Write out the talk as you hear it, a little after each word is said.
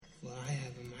Well, I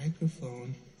have a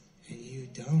microphone, and you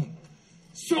don't.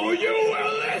 So you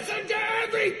will listen to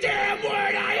every damn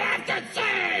word I have to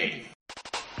say!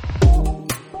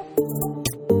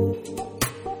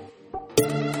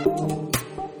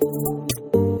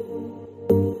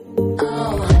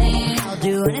 Oh, honey, I'll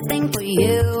do anything for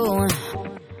you.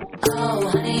 Oh,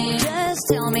 honey, just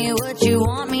tell me what you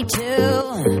want me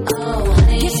to. Oh,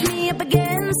 honey, kiss me up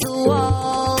against the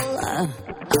wall.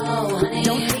 Oh, honey,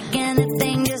 don't take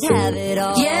anything, just have it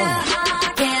all. Yeah,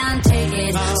 I can't take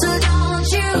it, so don't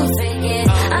you fake it.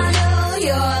 I know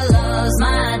your love's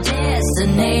my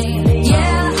destiny.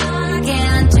 Yeah, I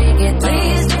can't take it,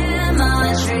 please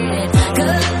demonstrate it,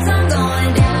 'cause I'm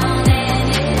going down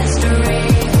in history.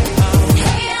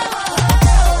 Hey, oh,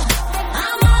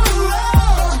 I'm on a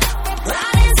roll,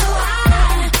 riding so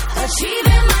high,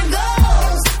 achieving my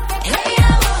goals. Hey, oh,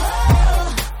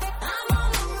 I'm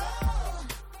on a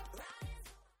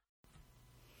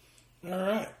roll. All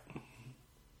right.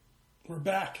 We're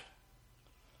back.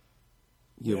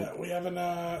 Yeah, we haven't,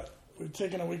 we've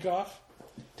taken a week off.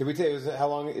 Did we say how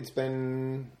long it's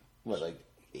been? What, like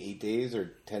 8 days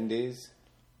or 10 days?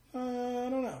 I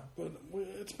don't know, but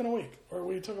it's been a week, or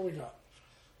we took a week off.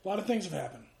 A lot of things have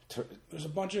happened. There's a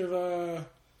bunch of,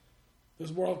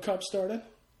 this World Cup started.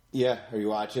 Yeah, are you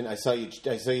watching? I saw you.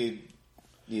 I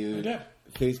did.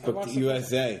 Facebook to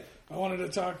USA. I wanted to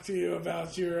talk to you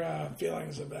about your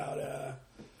feelings about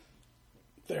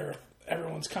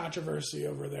everyone's controversy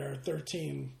over their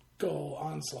 13-goal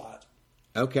onslaught.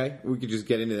 Okay, we could just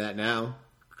get into that now.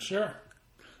 Sure.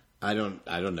 I don't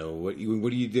know. What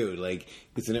do you do? Like,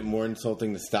 isn't it more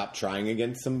insulting to stop trying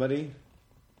against somebody?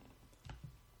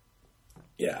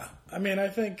 Yeah. I mean, I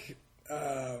think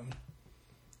the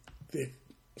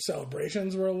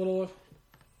celebrations were a little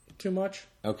too much.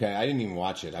 Okay, I didn't even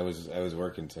watch it. I was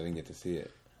working, so I didn't get to see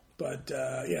it. But,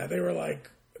 yeah, they were like,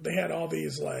 they had all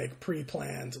these, like,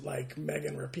 pre-planned, like,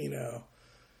 Megan Rapinoe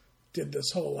did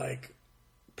this whole, like,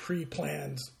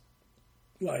 pre-planned,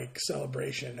 like,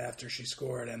 celebration after she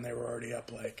scored, and they were already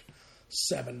up, like,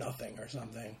 7-0 or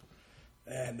something.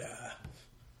 And,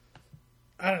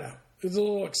 I don't know. It was a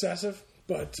little excessive,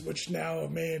 but which now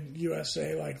have made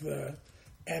USA, like, the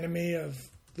enemy of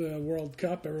the World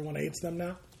Cup. Everyone hates them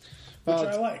now, which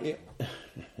I like. Yeah.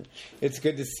 It's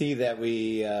good to see that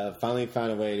we finally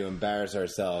found a way to embarrass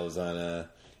ourselves on a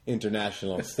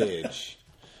international stage,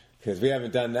 because we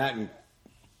haven't done that in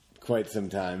quite some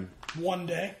time. One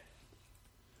day.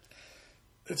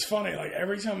 It's funny, like,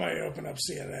 every time I open up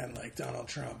CNN, like, Donald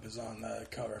Trump is on the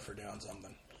cover for doing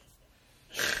something.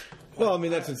 Well, I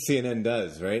mean, that's what CNN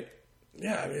does, right?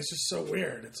 Yeah, I mean, it's just so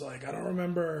weird. It's like, I don't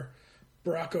remember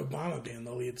Barack Obama being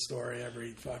the lead story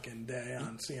every fucking day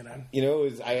on CNN. You know,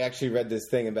 I actually read this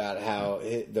thing about how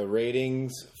the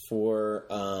ratings for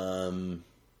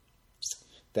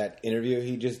that interview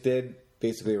he just did,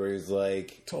 basically where he was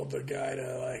like... Told the guy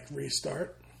to, like,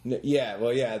 restart. Yeah,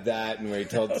 well, yeah, that, and where he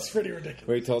told... That's pretty ridiculous.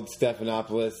 Where he told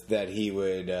Stephanopoulos that he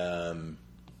would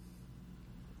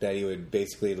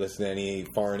basically listen to any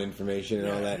foreign information and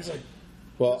all that. He's like,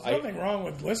 well, there's nothing wrong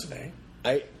with listening.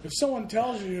 If someone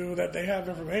tells you that they have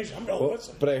information, I'm going to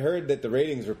listen. But I heard that the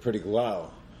ratings were pretty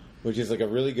low, which is like a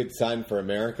really good sign for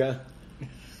America.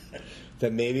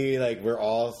 That maybe like we're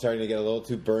all starting to get a little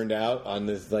too burned out on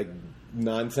this like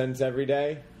nonsense every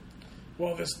day.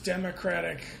 Well, this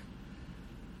Democratic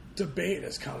debate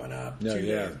is coming up.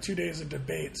 No, 2 days of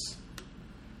debates.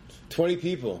 20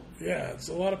 people. Yeah, it's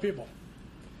a lot of people.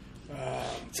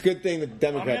 It's a good thing that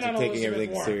Democrats are taking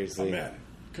everything Warren. seriously. I'm in,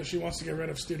 because she wants to get rid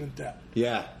of student debt.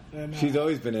 Yeah. And, she's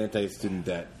always been anti-student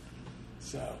debt.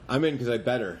 So I'm in because I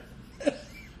bet her.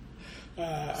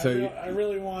 I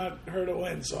really want her to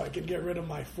win so I can get rid of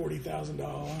my $40,000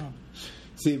 loan.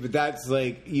 See, but that's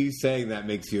like you saying that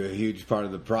makes you a huge part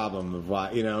of the problem of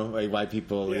why, you know, like why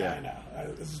people. Yeah, I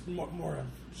know. This is more of a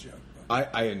joke.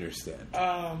 I understand.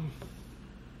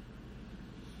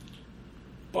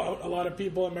 But a lot of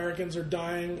people, Americans, are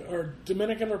dying, or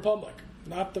Dominican Republic,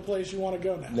 not the place you want to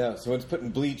go now. No, someone's putting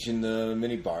bleach in the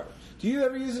minibar. Do you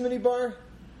ever use a minibar?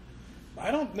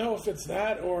 I don't know if it's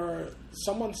that, or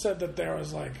someone said that there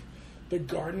was, like, the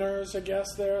gardeners, I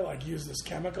guess, there, like, use this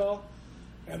chemical,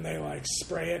 and they, like,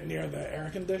 spray it near the air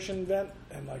conditioning vent,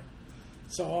 and, like,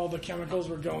 so all the chemicals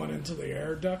were going into the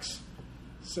air ducts.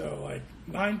 So, like,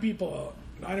 9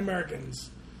 Americans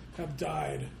have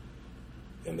died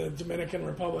in the Dominican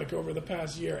Republic over the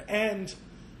past year, and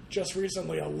just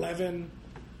recently 11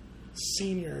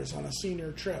 seniors on a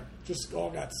senior trip just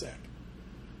all got sick.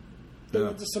 They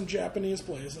went to some Japanese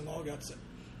place and all got sick.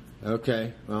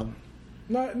 Okay, well,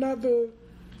 not the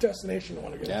destination I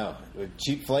want to go. No,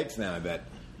 cheap flights now, I bet.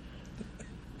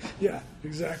 Yeah,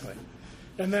 exactly.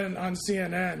 And then on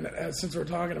CNN, since we're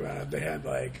talking about it, they had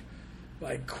like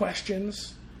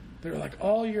questions. They were like,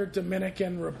 all your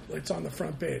Dominican, it's on the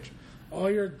front page,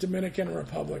 all your Dominican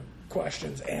Republic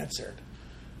questions answered.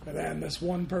 And then this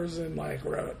one person like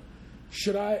wrote,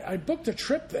 I booked a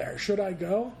trip there, should I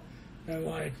go? And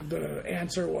like the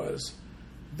answer was,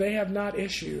 they have not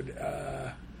issued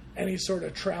any sort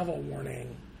of travel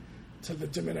warning to the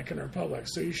Dominican Republic,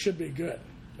 so you should be good.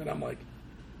 And I'm like,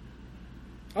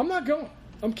 I'm not going.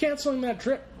 I'm canceling that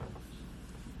trip.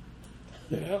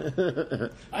 You know?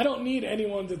 I don't need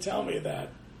anyone to tell me that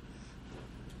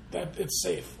it's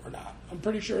safe or not. I'm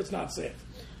pretty sure it's not safe.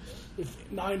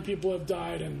 If 9 people have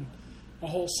died and a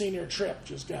whole senior trip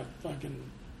just got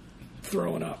fucking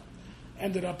thrown up,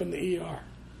 ended up in the ER.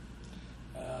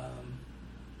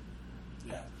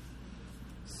 Yeah.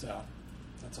 So,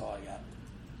 that's all I got.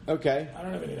 Okay. I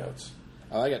don't have any notes.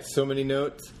 Oh, I got so many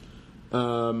notes.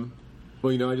 Well,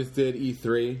 I just did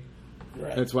E3.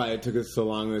 Right. That's why it took us so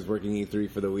long. I was working E3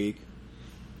 for the week.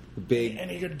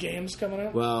 Any good games coming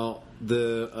up? Well,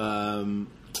 God,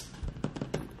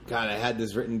 I had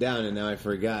this written down and now I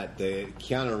forgot. The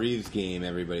Keanu Reeves game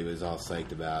everybody was all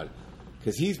psyched about.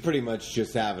 Because he's pretty much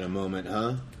just having a moment,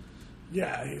 huh?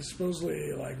 Yeah, he's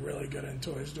supposedly like really good in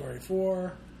Toy Story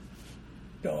 4.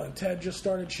 Bill and Ted just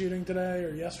started shooting today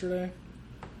or yesterday.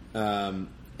 And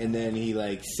then he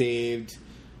like saved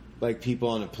like people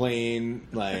on a plane.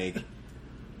 Like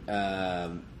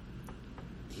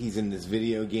he's in this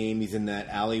video game. He's in that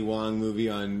Ali Wong movie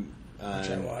on. Which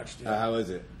I watched. Yeah. How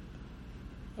is it?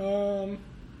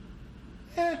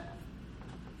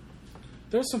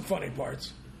 There's some funny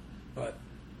parts, but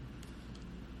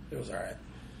it was all right.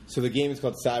 So the game is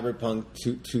called Cyberpunk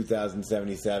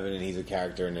 2077, and he's a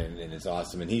character, and it's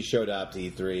awesome. And he showed up to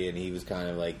E3, and he was kind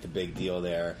of like the big deal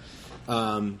there.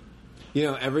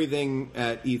 Everything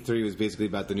at E3 was basically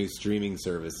about the new streaming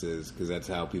services, because that's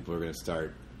how people are going to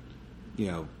start,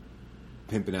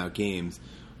 pimping out games.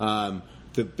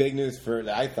 The big news that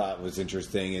I thought was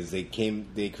interesting is they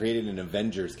created an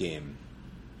Avengers game.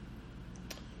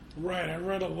 Right, I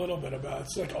read a little bit about it.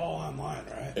 It's like all online,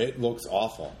 right? It looks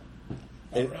awful.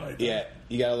 Really? Yeah,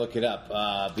 you got to look it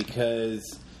up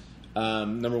because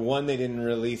number one, they didn't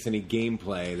release any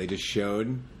gameplay; they just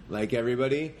showed like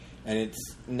everybody, and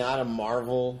it's not a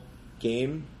Marvel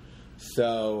game,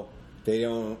 so they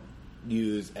don't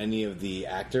use any of the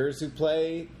actors who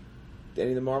play any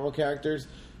of the Marvel characters.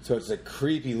 So it's a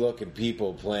creepy looking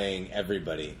people playing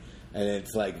everybody, and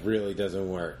it's like really doesn't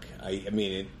work. I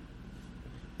mean,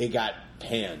 it got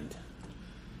panned.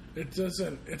 It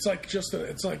doesn't. It's like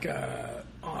it's like a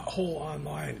whole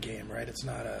online game, right? It's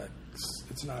not a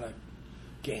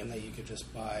game that you could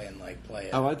just buy and like play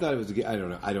it. Oh, I thought it was. I don't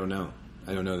know.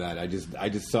 I don't know that. I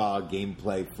just saw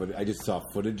gameplay footage. I just saw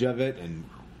footage of it and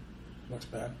looks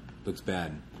bad.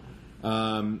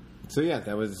 So yeah,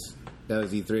 that was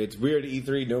E3. It's weird.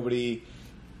 E3.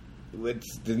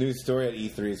 It's the news story at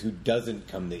E3 is who doesn't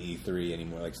come to E3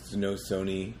 anymore. Like no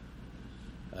Sony.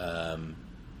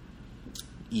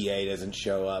 EA doesn't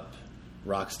show up.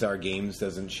 Rockstar Games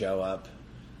doesn't show up.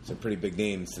 Some pretty big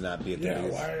names to not be at the Yeah,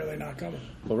 why are they not coming?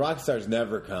 Well, Rockstar's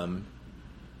never come.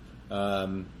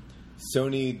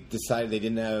 Sony decided they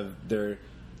didn't have their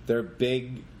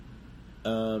big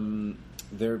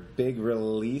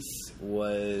release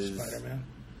was Spider-Man.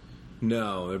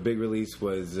 No, their big release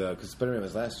was because Spider-Man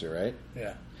was last year, right?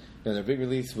 Yeah. No, their big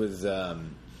release was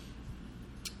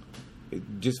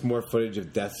just more footage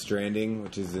of Death Stranding,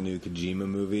 which is the new Kojima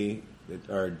movie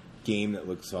or game that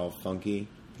looks all funky.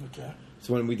 Okay. It's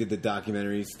when we did the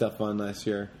documentary stuff on last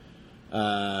year,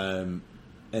 and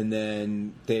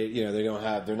then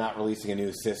they're not releasing a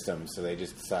new system, so they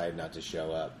just decided not to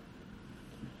show up.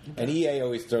 Okay. And EA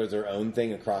always throws their own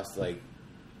thing across,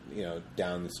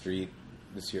 down the street.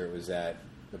 This year it was at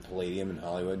the Palladium in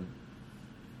Hollywood.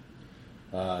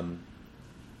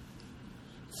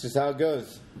 It's just how it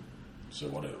goes. So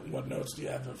what notes do you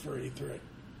have for E3?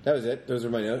 That was it. Those were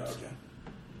my notes.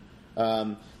 Oh,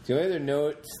 okay. The only other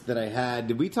notes that I had,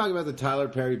 did we talk about the Tyler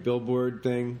Perry billboard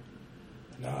thing?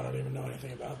 No, I don't even know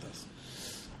anything about this.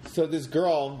 So this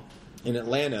girl in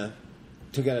Atlanta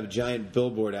took out a giant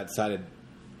billboard outside of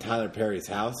Tyler Perry's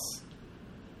house.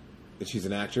 She's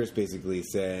an actress, basically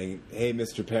saying, "Hey,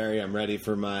 Mr. Perry, I'm ready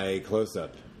for my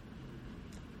close-up."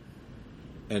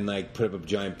 And, put up a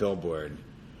giant billboard.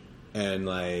 And,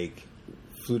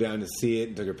 flew down to see it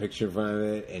and took a picture in front of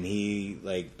it. And he,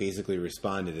 basically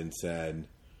responded and said,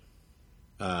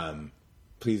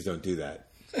 "Please don't do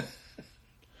that."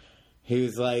 He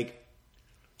was like,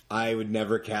 "I would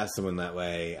never cast someone that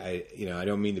way. I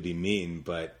don't mean to be mean,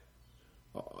 but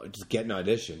just get an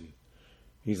audition.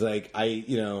 He's like,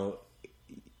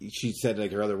 she said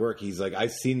like her other work. He's like,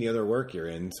 I've seen the other work you're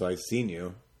in, so I've seen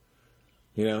you.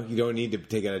 You know, you don't need to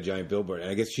take out a giant billboard. And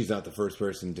I guess she's not the first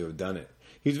person to have done it.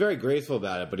 He was very graceful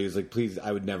about it, but he was like, please,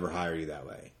 I would never hire you that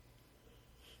way.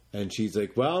 And she's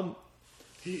like, well...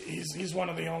 He's one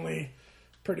of the only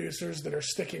producers that are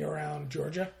sticking around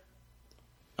Georgia.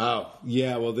 Oh,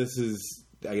 yeah, well, this is,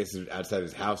 I guess, outside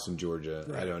his house in Georgia.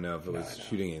 Right. I don't know if it was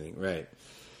shooting anything. Right.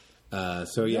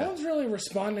 So, yeah. No one's really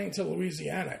responding to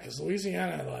Louisiana, because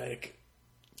Louisiana, like...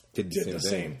 did the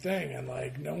same thing, and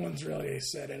like no one's really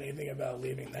said anything about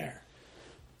leaving there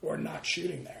or not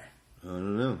shooting there. I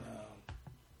don't know.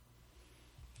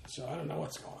 So I don't know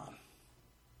what's going on.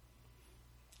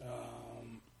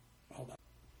 Hold on.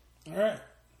 All right.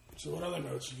 So what other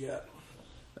notes you got?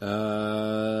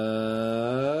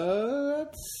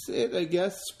 That's it, I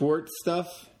guess. Sports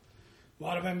stuff. A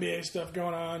lot of NBA stuff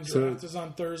going on. Draft is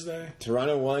on Thursday.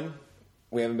 Toronto won.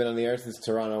 We haven't been on the air since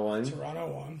Toronto won. Toronto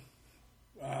won.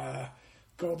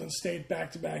 Golden State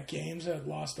back-to-back games had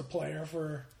lost a player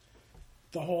for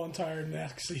the whole entire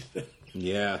next season.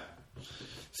 Yeah.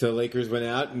 So Lakers went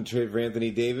out and traded for Anthony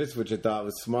Davis, which I thought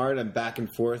was smart. I'm back and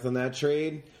forth on that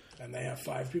trade. And they have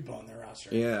 5 people on their roster.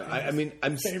 Yeah, I mean,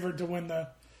 I'm favored to win the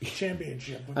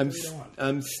championship.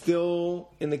 I'm still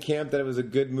in the camp that it was a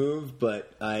good move,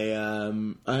 but I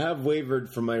have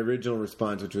wavered from my original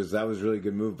response, which was that was a really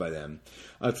good move by them.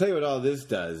 I'll tell you what all this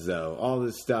does, though. All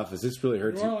this stuff is this really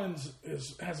hurts. New Orleans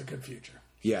has a good future.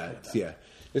 Yeah,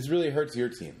 this really hurts your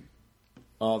team.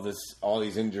 All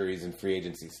these injuries and free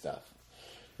agency stuff.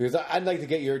 Because I'd like to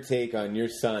get your take on your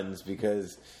Suns,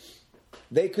 because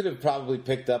they could have probably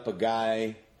picked up a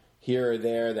guy here or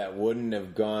there that wouldn't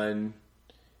have gone.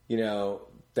 You know,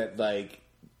 that like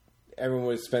everyone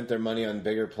would have spent their money on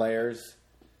bigger players.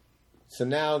 So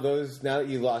now that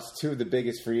you lost 2 of the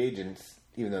biggest free agents,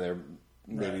 even though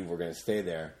maybe we're going to stay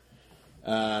there.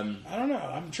 I don't know.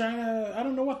 I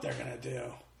don't know what they're going to do.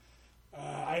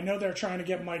 I know they're trying to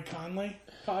get Mike Conley,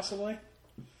 possibly.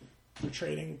 They're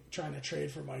trying to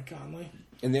trade for Mike Conley.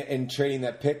 And trading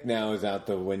that pick now is out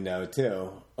the window,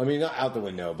 too. I mean, not out the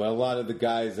window, but a lot of the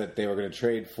guys that they were going to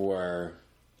trade for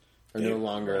are no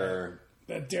longer...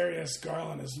 That Darius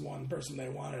Garland is one person they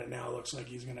wanted, and now it looks like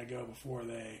he's going to go before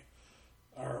they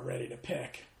are ready to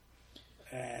pick.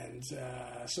 And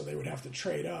so they would have to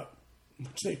trade up,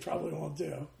 which they probably won't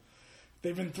do.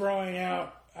 They've been throwing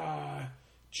out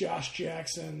Josh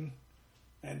Jackson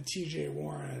and TJ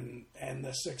Warren and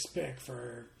the 6th pick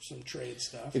for some trade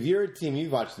stuff. If you're a team,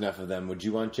 you've watched enough of them, would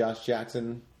you want Josh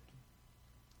Jackson?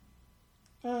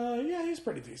 Yeah, he's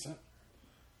pretty decent.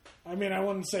 I mean, I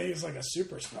wouldn't say he's like a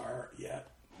superstar yet,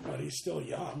 but he's still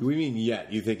young. What do you mean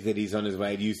yet? You think that he's on his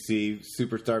way? Do you see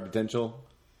superstar potential?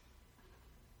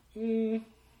 Okay.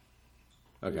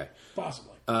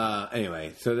 Possibly.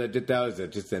 Anyway, so that was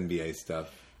it. Just NBA stuff.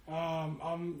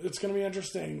 It's going to be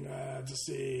interesting to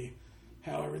see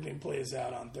how everything plays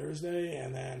out on Thursday,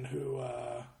 and then who.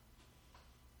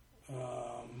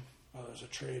 There's a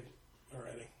trade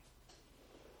already.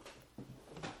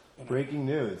 Breaking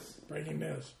news.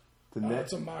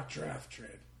 It's a mock draft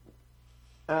trade.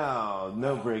 Oh,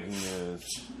 no breaking news.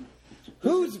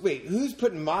 Who's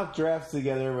putting mock drafts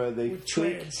together where they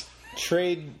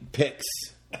trade picks?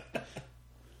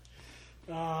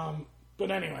 But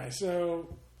anyway, so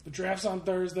the draft's on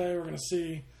Thursday. We're going to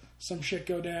see some shit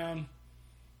go down,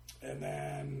 and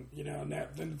then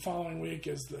then the following week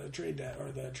is the trade debt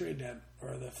or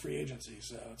the free agency.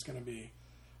 So it's going to be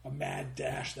a mad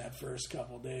dash that first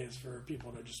couple of days for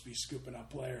people to just be scooping up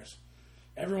players.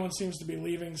 Everyone seems to be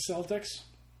leaving Celtics.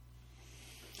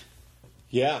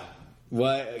 Yeah.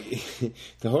 Well,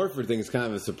 the Horford thing is kind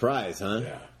of a surprise, huh?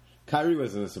 Yeah. Kyrie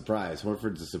wasn't a surprise.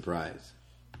 Horford's a surprise.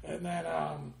 And then,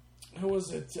 who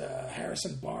was it?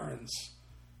 Harrison Barnes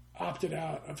opted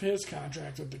out of his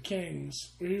contract with the Kings.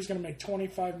 He was going to make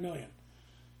 $25 million.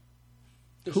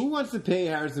 Who wants to pay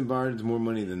Harrison Barnes more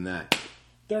money than that?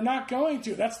 They're not going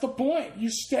to. That's the point. You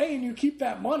stay and you keep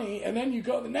that money, and then you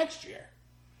go the next year.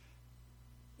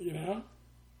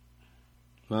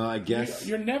 Well, I guess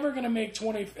you're never going to make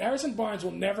Harrison Barnes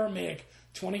will never make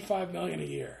 $25 million a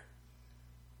year.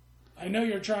 I know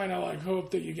you're trying to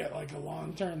hope that you get a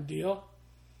long-term deal,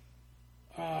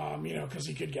 because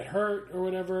he could get hurt or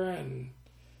whatever, and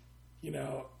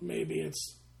maybe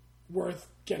it's worth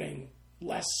getting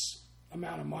less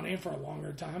amount of money for a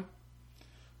longer time.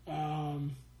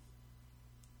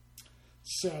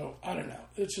 So I don't know.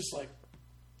 It's just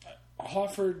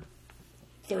Hofford,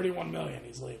 $31 million.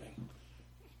 He's leaving.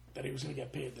 That he was going to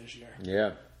get paid this year.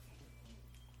 Yeah.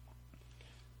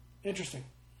 Interesting.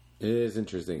 It is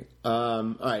interesting.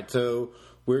 All right, so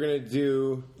we're going to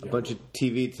do a bunch of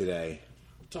TV today.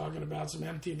 Talking about some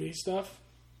MTV stuff.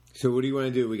 So what do you want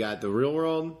to do? We got The Real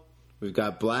World, we've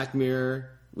got Black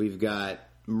Mirror, we've got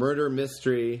Murder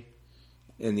Mystery,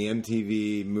 and the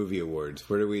MTV Movie Awards.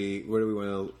 Where do we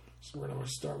want to... So where do we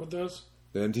start with those?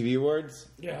 The MTV Awards?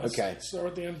 Yeah, okay. Start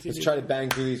with the MTV. Let's try to bang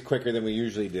through these quicker than we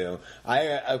usually do.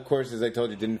 I, of course, as I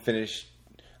told you, didn't finish.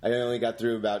 I only got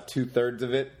through about 2/3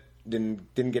 of it.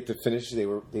 Didn't get to finish. They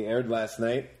aired last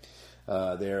night.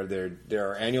 They're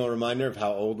our annual reminder of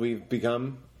how old we've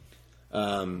become.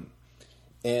 And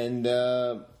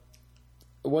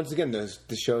once again,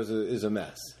 the show is a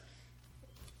mess.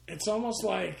 It's almost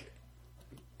like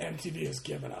MTV has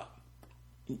given up.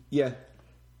 Yeah.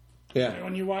 Yeah. And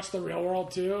when you watch The Real World,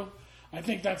 too, I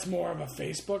think that's more of a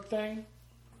Facebook thing.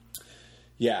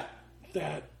 Yeah.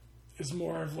 That is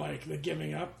more of like the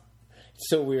giving up. It's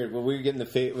so weird. When we get in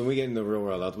the Real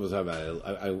World, we'll talk about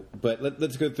it. But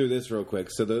let's go through this real quick.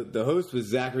 So the host was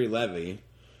Zachary Levi.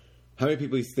 How many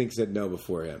people do you think said no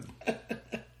before him?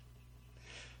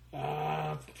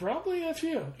 Probably a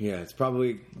few. Yeah, it's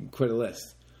probably quite a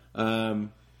list.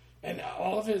 And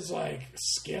all of his like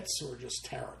skits were just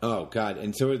terrible. Oh God!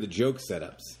 And so are the joke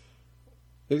setups.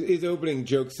 His opening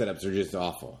joke setups are just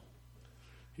awful.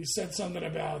 He said something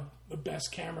about the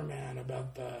best cameraman,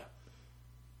 about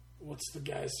what's the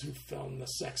guys who filmed the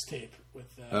sex tape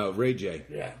with? Ray J.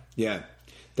 Yeah, yeah.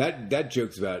 That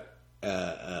joke's about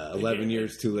 11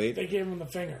 years too late. They gave him the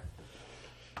finger.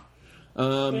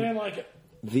 They didn't like it.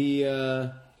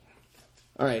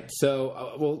 All right,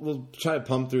 so we'll try to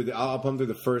pump through I'll pump through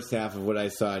the first half of what I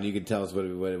saw, and you can tell us what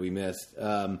we missed.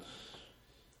 So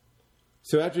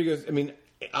after he goes, I mean,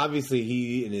 obviously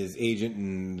he and his agent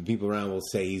and the people around will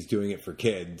say he's doing it for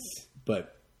kids,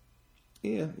 but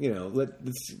yeah,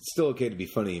 it's still okay to be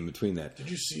funny in between that.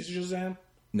 Did you see Shazam?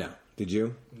 No, did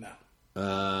you? No.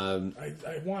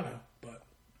 I want to, but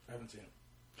I haven't seen it.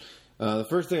 The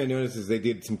first thing I noticed is they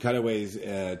did some cutaways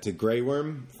to Grey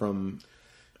Worm from.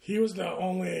 He was the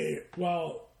only.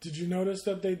 Well, did you notice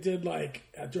that they did like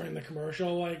during the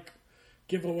commercial, like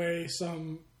give away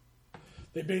some?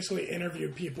 They basically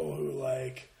interviewed people who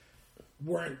like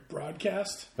weren't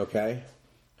broadcast. Okay.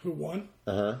 Who won?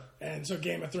 And so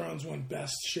Game of Thrones won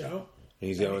Best Show. And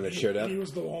he's the only one that showed up. He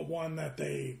was the one that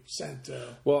they sent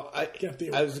to. Well, get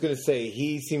the. I was going to say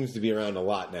he seems to be around a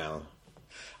lot now.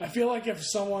 I feel like if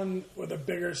someone with a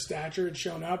bigger stature had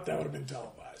shown up, that would have been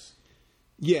televised.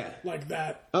 Yeah, like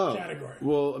that category.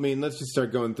 Well, I mean, let's just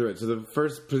start going through it. So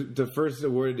the first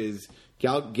award is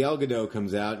Gal Gadot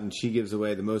comes out and she gives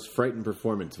away the most frightened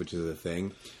performance, which is a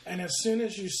thing. And as soon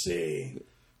as you see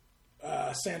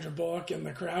Sandra Bullock in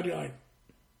the crowd, you're like,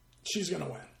 she's gonna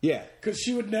win. Yeah, because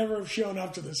she would never have shown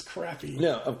up to this crappy.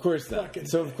 No, of course not.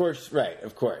 So of course,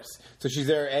 So she's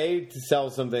there A to sell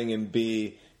something and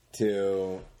B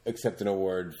to accept an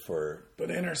award for. But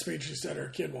in her speech, she said her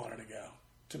kid wanted to go.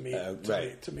 To meet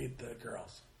the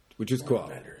girls, which is cool.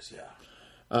 Vendors, yeah.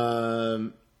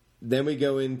 Then we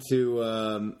go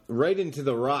into right into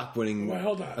The Rock winning. Wait,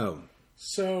 hold on. Oh,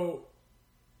 so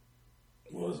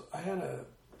I had a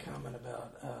comment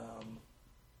about.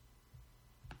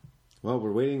 Well,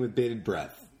 we're waiting with bated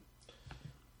breath.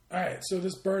 All right, so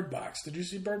this Bird Box. Did you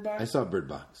see Bird Box? I saw Bird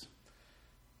Box.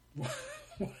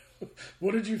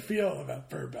 What did you feel about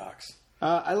Bird Box?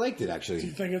 I liked it, actually. Do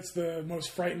you think it's the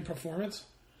most frightened performance?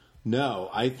 No,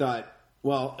 I thought.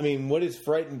 Well, I mean, what is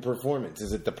frightened performance?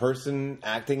 Is it the person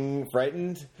acting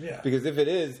frightened? Yeah. Because if it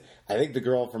is, I think the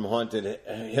girl from Haunted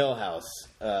Hill House.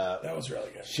 That was really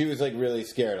good. She was like really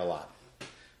scared a lot.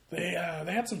 They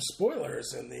had some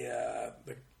spoilers in the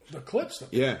clips.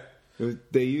 Yeah,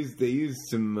 they used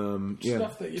some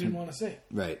stuff that you didn't want to see.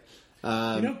 Right.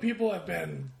 People have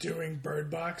been doing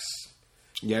Bird Box.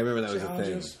 Yeah, I remember that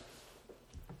challenges.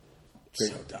 Was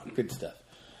a thing. So dumb. Good stuff.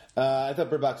 I thought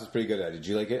Bird Box was pretty good. Did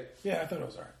you like it? Yeah, I thought it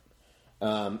was alright.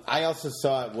 I also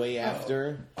saw it way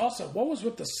after. Also, what was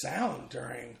with the sound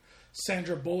during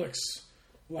Sandra Bullock's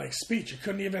speech? You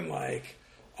couldn't even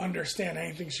understand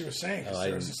anything she was saying because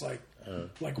there was this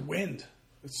wind.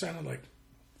 It sounded like.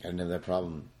 I didn't have that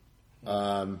problem.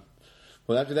 Well,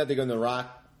 after that, they go in the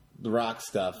rock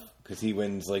stuff because he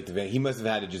wins he must have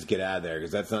had to just get out of there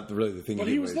because that's not really the thing. But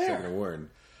he was there. Second award.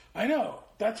 I know.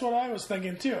 That's what I was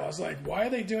thinking too. I was like, why are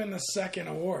they doing the second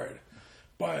award?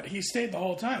 But he stayed the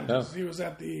whole time because he was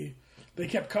at the. They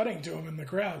kept cutting to him in the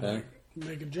crowd,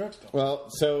 making jokes to him.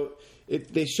 Well, so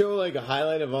they show a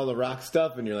highlight of all the rock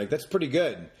stuff, and you're like, that's pretty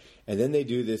good. And then they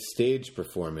do this stage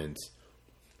performance.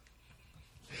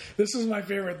 This is my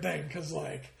favorite thing because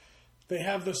they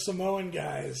have the Samoan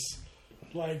guys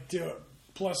do it.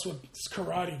 plus with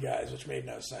karate guys, which made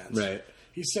no sense. Right.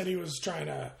 He said he was trying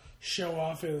to show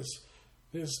off his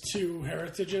two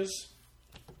heritages.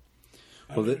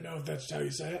 I don't even know if that's how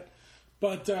you say it,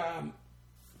 but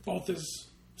both his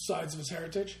sides of his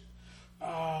heritage.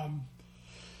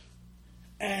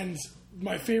 And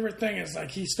my favorite thing is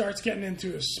like he starts getting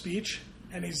into his speech,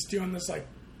 and he's doing this like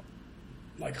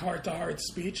heart-to-heart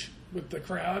speech with the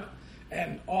crowd,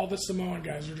 and all the Samoan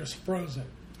guys are just frozen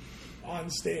on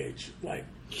stage, like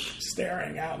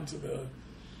staring out into the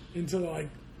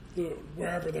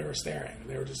wherever they were staring.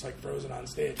 They were just like frozen on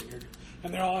stage,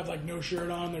 and they all have like no shirt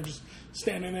on. They're just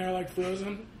standing there like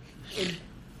frozen. And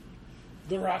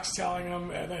The Rock's telling him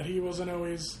that he wasn't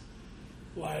always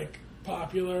like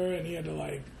popular, and he had to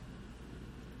like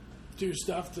do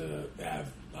stuff to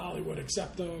have Hollywood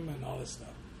accept him and all this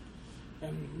stuff.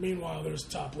 And meanwhile, there's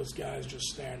topless guys just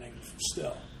standing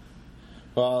still.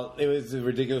 Well, it was a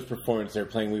ridiculous performance. They're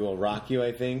playing "We Will Rock You,"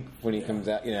 I think, when he comes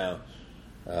out. Yeah,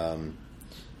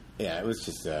 it was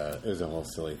just it was a whole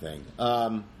silly thing.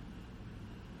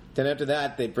 Then after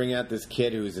that, they bring out this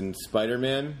kid who's in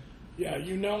Spider-Man. Yeah,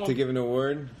 you know him. To give an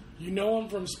award. You know him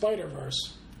from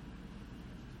Spider-Verse.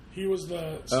 He was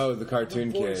the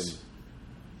cartoon kid.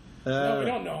 No, we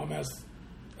don't know him as.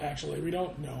 Actually, we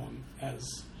don't know him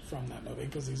as from that movie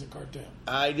because he's a cartoon.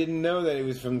 I didn't know that he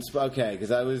was from. Okay, because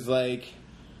I was like,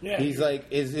 he's like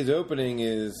his opening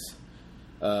is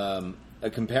a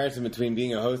comparison between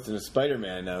being a host and a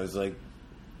Spider-Man. I was like,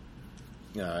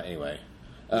 anyway.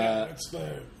 It's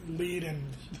the lead in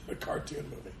the cartoon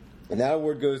movie. And that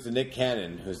award goes to Nick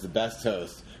Cannon, who's the best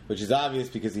host, which is obvious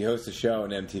because he hosts a show on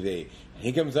MTV. And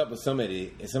he comes up with some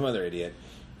other idiot,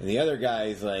 and the other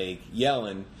guy's like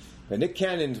yelling. But Nick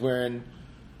Cannon's wearing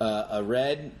a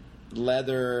red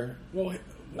leather. Well,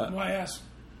 why ask?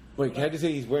 Wait, can I just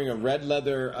say he's wearing a red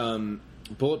leather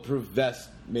bulletproof vest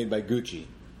made by Gucci?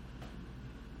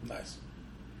 Nice.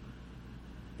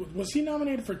 Was he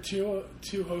nominated for two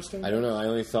hosting? I don't know. I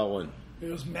only saw one. It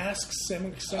was Masked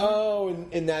Singer. Oh,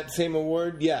 in that same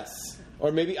award, yes.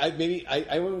 Or maybe I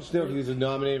want to know if he was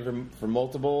nominated for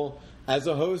multiple as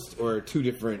a host or two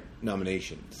different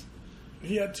nominations.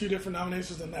 He had two different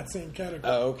nominations in that same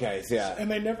category. Oh, okay. So yeah. And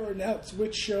they never announced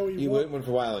which show he won. Went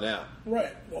for Wild 'N Out.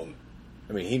 Right. Well,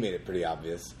 I mean, he made it pretty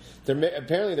obvious.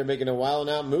 Apparently they're making a Wild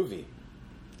 'N Out movie.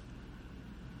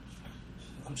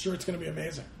 I'm sure it's going to be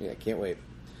amazing. Yeah, can't wait.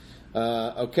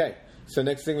 Okay. So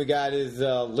next thing we got is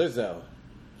Lizzo.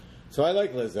 So I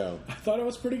like Lizzo. I thought it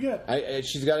was pretty good.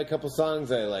 She's got a couple songs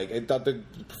I like. I thought the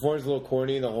performance was a little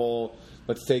corny. The whole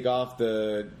let's take off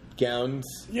the gowns.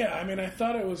 Yeah, I mean, I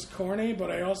thought it was corny,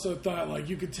 but I also thought like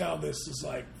you could tell this is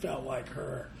like felt like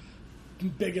her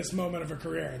biggest moment of her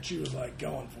career, and she was like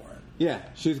going for it. Yeah,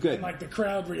 she was good. And like the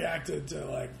crowd reacted to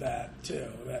like that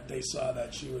too. That they saw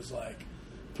that she was like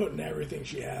putting everything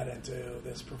she had into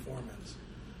this performance,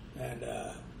 and.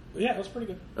 Yeah, it was pretty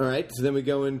good. All right, so then we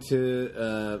go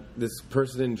into this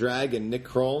person in drag and Nick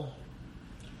Kroll.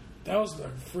 That was the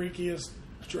freakiest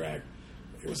drag.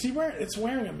 Was he wearing? It's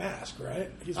wearing a mask, right?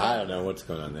 I don't know what's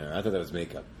going on there. I thought that was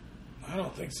makeup. I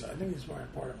don't think so. I think he's wearing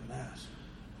part of a mask.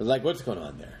 But like, what's going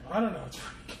on there? I don't know. It's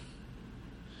freaky.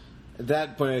 At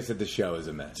that point, I said the show is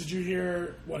a mess. Did you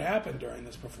hear what happened during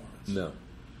this performance? No.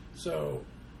 So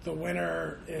the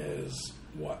winner is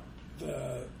what?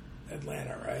 The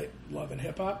Atlanta, right? Love and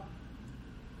Hip Hop.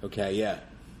 Okay, yeah.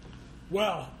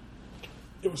 Well,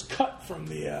 it was cut from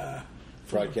the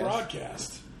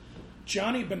broadcast.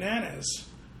 Johnny Bananas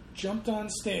jumped on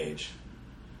stage,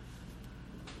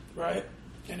 right?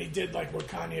 And he did like what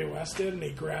Kanye West did, and he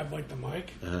grabbed like the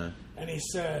mic, and he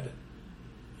said,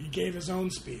 he gave his own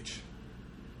speech.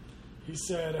 He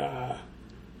said,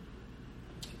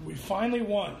 "We finally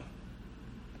won,"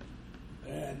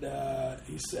 and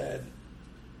he said,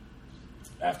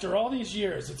 "After all these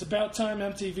years, it's about time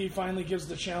MTV finally gives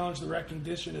the challenge the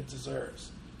recognition it deserves.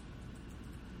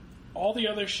 All the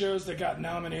other shows that got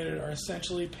nominated are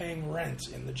essentially paying rent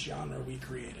in the genre we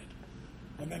created."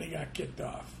 And then he got kicked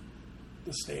off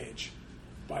the stage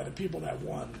by the people that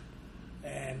won.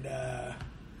 And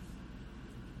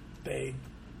they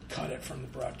cut it from the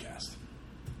broadcast.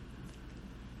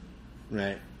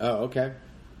 Right. Oh, okay.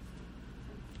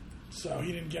 So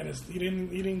he didn't get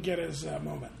his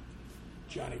moment.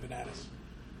 Johnny Bananas.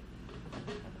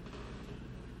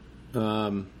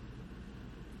 Thought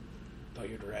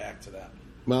you'd react to that.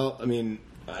 Well, I mean,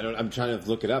 I'm trying to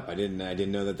look it up. I didn't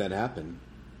know that happened.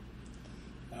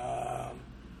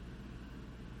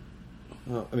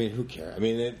 Well, I mean, who cares? I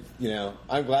mean,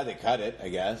 I'm glad they cut it, I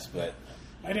guess, but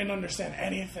I didn't understand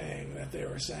anything that they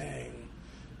were saying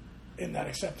in that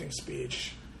accepting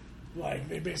speech Like,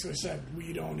 they basically said,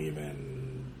 we don't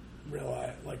even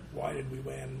realize, like, why did we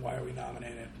win? Why are we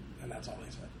nominated? And that's all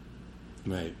they said.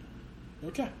 Right.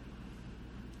 Okay.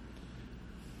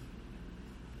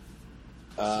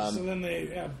 So then they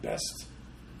have best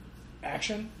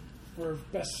action or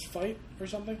best fight or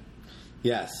something.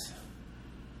 Yes.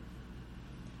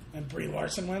 And Brie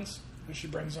Larson wins, and she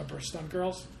brings up her stunt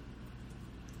girls,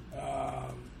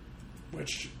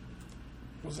 which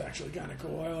was actually kind of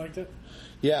cool. I liked it.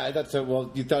 Yeah, I thought so.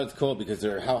 Well, you thought it's cool because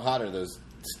how hot are those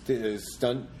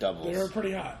stunt doubles? They were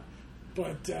pretty hot,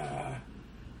 but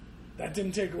that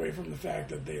didn't take away from the fact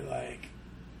that they like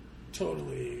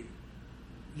totally,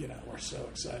 were so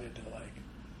excited to like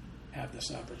have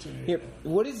this opportunity. Yeah,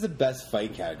 what is the best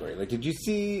fight category? Like, did you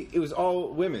see? It was all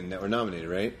women that were nominated,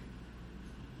 right?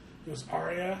 It was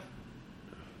Arya.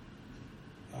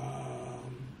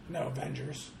 No,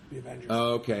 Avengers. The Avengers.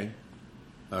 Oh, okay.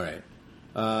 All right.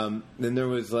 Then there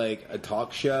was like a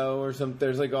talk show or something.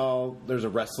 There's like a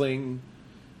wrestling.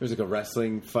 There's like a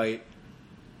wrestling fight.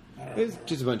 It's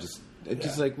just a bunch of. It's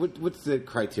just like what's the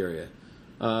criteria?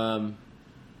 But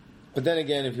then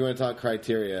again, if you want to talk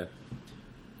criteria,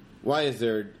 why is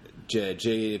there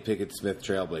J. Pickett Smith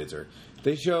Trailblazer?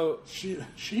 They show. She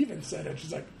even said it.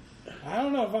 She's like, I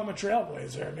don't know if I'm a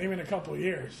trailblazer. Maybe in a couple of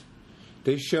years.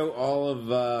 They show all of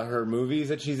her movies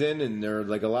that she's in, and there are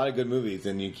like a lot of good movies,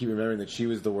 and you keep remembering that she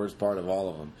was the worst part of all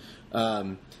of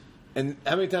them. And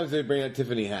how many times did they bring out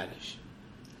Tiffany Haddish?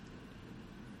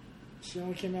 She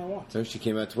only came out once. No, she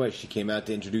came out twice. She came out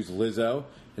to introduce Lizzo,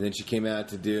 and then she came out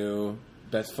to do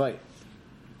Best Fight.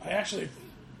 I actually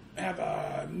have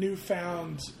a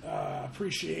newfound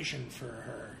appreciation for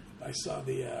her. I saw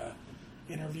the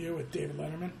interview with David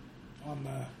Letterman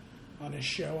on his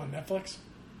show on Netflix.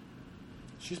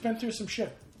 She's been through some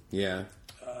shit. Yeah.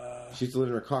 She used to live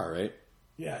in her car, right?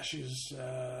 Yeah, she's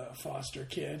a foster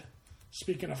kid.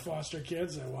 Speaking of foster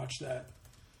kids, I watched that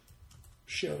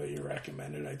show that you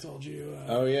recommended. I told you.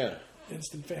 Oh, yeah.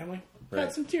 Instant Family. Right.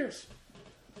 Had some tears.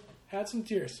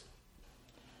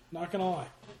 Not gonna lie.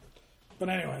 But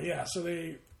anyway, yeah, so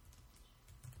they...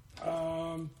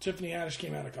 Tiffany Haddish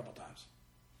came out a couple times.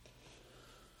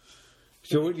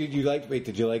 So what did you like? Wait,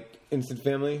 did you like Instant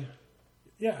Family?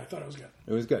 Yeah, I thought it was good.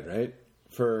 It was good, right?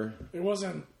 It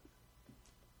wasn't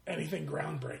anything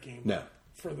groundbreaking. No.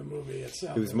 For the movie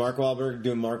itself. It was Mark Wahlberg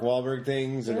doing Mark Wahlberg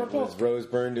things, and it was Rose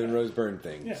Byrne doing Rose Byrne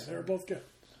things. Yeah, they were both good.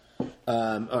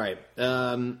 All right.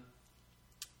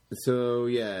 So,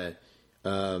 yeah.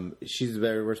 She's the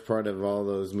very worst part of all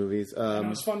those movies. And it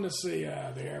was fun to see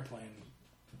the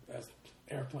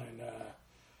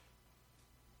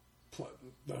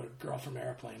the girl from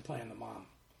Airplane playing the mom.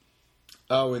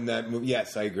 Oh, in that movie.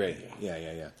 Yes, I agree.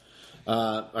 Yeah.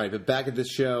 All right, but back at this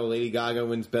show, Lady Gaga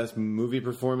wins Best Movie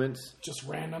Performance. Just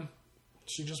random.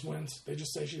 She just wins. They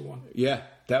just say she won. Yeah,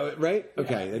 right?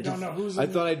 Okay. Yeah, don't know who's I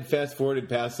thought I'd fast forwarded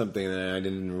past something and I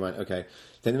didn't remind. Okay.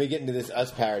 Then we get into this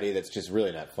Us parody that's just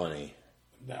really not funny.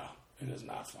 No, it is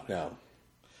not funny. No.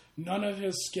 None of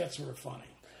his skits were funny.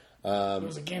 There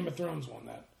was a Game of Thrones one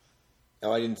that...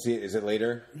 Oh, I didn't see it. Is it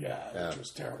later? Yeah, which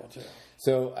was terrible, too.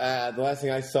 So, the last thing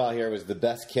I saw here was the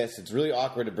Best Kiss. It's really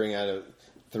awkward to bring out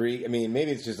three... I mean, maybe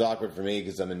it's just awkward for me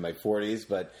because I'm in my 40s,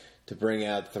 but to bring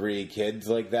out three kids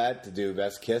like that to do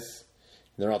Best Kiss,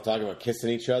 and they're all talking about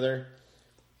kissing each other,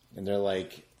 and they're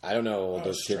like, I don't know how old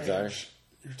those kids are.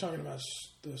 You're talking about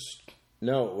this...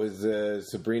 No, it was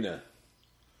Sabrina.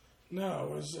 No, it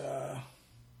was...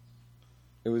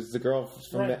 It was the girl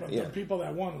from... Right, but the people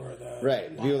that won were the... Right,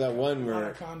 the people that won were...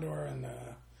 Lana Condor and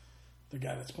the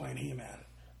guy that's playing He-Man.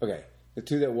 Okay, the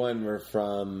two that won were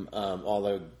from all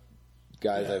the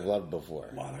guys I've loved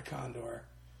before. Lana Condor.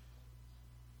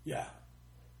 Yeah.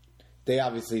 They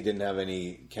obviously didn't have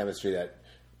any chemistry that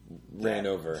ran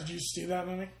over. Did you see that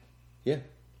movie? Yeah.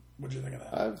 What did you think of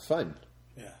that? It was fun.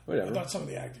 Yeah. Whatever. I thought some of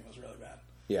the acting was really bad.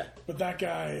 Yeah. But that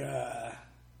guy...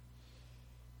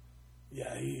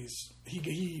 Yeah,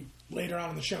 he later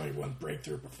on in the show he won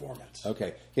Breakthrough Performance.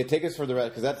 Okay, yeah, take us for the rest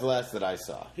because that's the last that I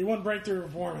saw. He won Breakthrough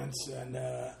Performance, and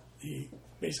he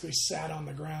basically sat on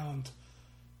the ground,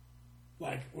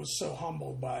 like was so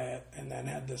humbled by it, and then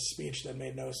had this speech that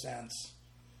made no sense.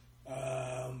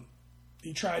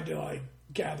 He tried to like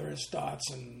gather his thoughts,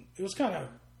 and it was kind of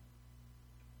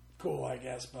cool, I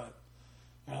guess, but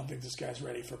I don't think this guy's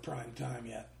ready for prime time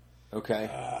yet. Okay.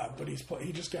 But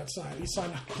he just got signed. He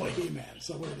signed up to play He-Man,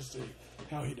 so we're going to see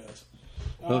how he does.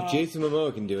 Well, if Jason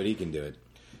Momoa can do it, he can do it.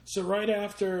 So right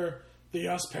after the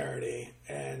Us parody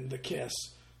and the Kiss,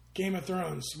 Game of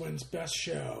Thrones wins Best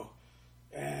Show.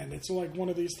 And it's like one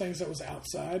of these things that was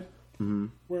outside,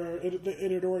 where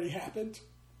it had already happened.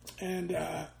 And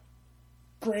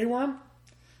Grey Worm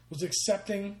was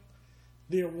accepting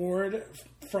the award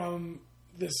from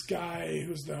this guy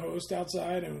who's the host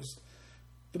outside, and was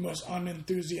the most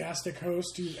unenthusiastic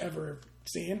host you've ever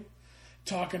seen,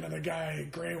 talking to the guy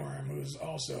Grey Worm, who's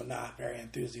also not very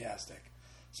enthusiastic.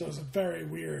 So it was a very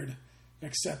weird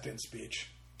acceptance speech,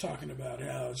 talking about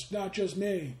how it's not just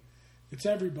me, it's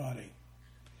everybody.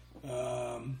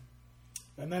 And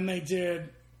then they did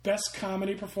Best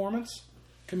Comedic Performance.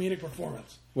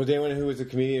 Would anyone who was a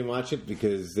comedian watch it?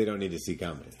 Because they don't need to see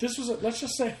comedy. Let's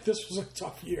just say this was a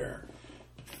tough year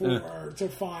to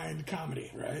find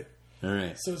comedy, right? All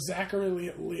right. So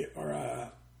Zachary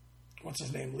what's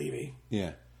his name, Levy?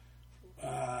 Yeah.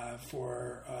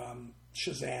 For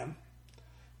Shazam.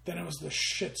 Then it was the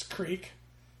Schitt's Creek.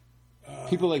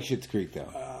 People like Schitt's Creek, though.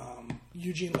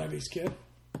 Eugene Levy's kid.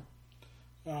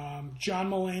 John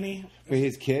Mulaney. Wait,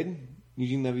 his kid?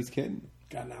 Eugene Levy's kid?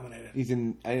 Got nominated.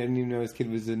 I didn't even know his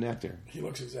kid was an actor. He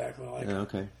looks exactly like him.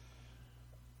 Okay.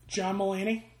 John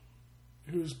Mulaney,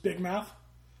 who's Big Mouth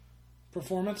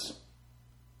performance.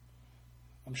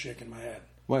 I'm shaking my head.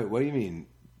 Wait, what do you mean,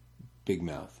 Big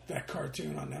Mouth? That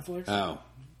cartoon on Netflix. Oh.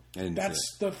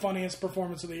 That's the funniest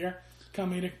performance of the year.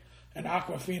 Comedic. And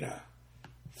Aquafina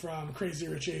from Crazy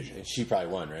Rich Asians. She probably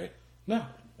won, right? No.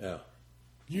 Oh.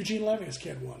 Eugene Levy's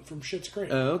kid won from Schitt's Creek.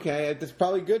 Oh, okay. That's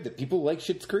probably good that people like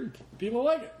Schitt's Creek. People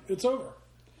like it. It's over.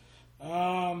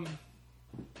 And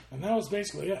that was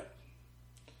basically it.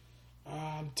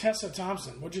 Tessa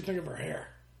Thompson, what'd you think of her hair?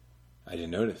 I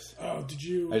didn't notice. Oh, did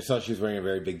you? I just thought she was wearing a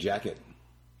very big jacket.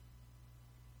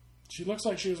 She looks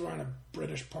like she was wearing a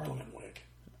British Parliament wig.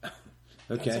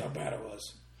 Okay. That's how bad it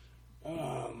was.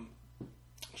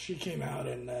 She came out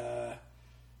in, I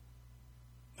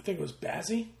think it was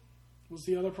Bazzy was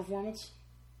the other performance.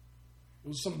 It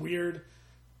was some weird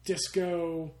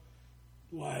disco,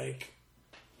 like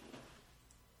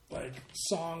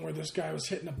song where this guy was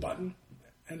hitting a button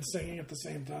and singing at the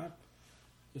same time.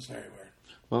 It was very weird.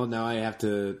 Well, now I have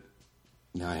to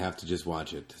just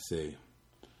watch it to see.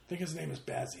 I think his name is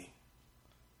Bazzy.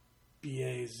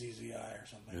 Bazzi or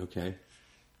something. Okay.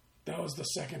 That was the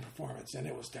second performance, and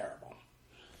it was terrible.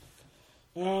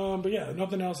 But yeah,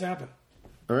 nothing else happened.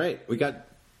 All right,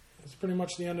 It's pretty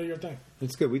much the end of your thing.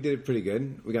 It's good. We did it pretty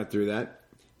good. We got through that.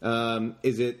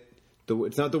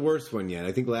 It's not the worst one yet.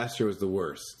 I think last year was the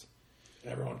worst.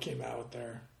 Everyone came out with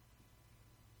their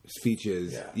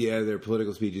speeches. Yeah, their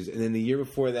political speeches. And then the year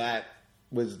before that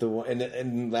was the one.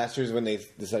 And last year's when they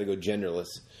decided to go genderless.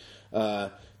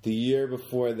 The year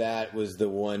before that was the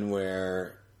one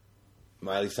where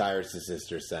Miley Cyrus's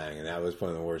sister sang, and that was one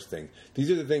of the worst things.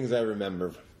 These are the things I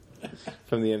remember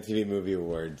from the MTV Movie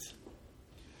Awards.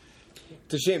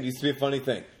 It's a shame. It used to be a funny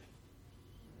thing.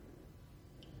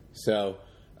 So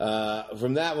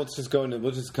from that, we'll just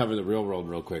cover the Real World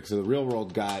real quick. So the Real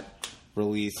World got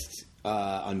released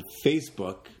on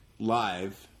Facebook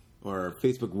Live or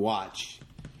Facebook Watch.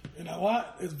 You know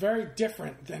what? It's very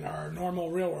different than our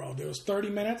normal Real World. It was 30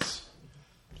 minutes.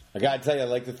 I gotta tell you, I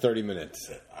like the 30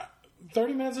 minutes.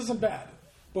 30 minutes isn't bad,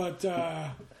 but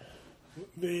there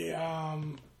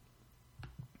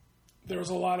was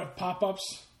a lot of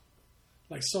pop-ups,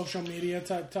 like social media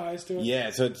type ties to it.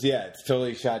 Yeah, so it's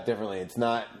totally shot differently. It's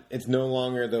no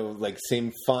longer the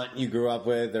same font you grew up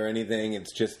with or anything.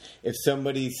 It's just if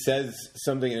somebody says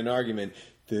something in an argument,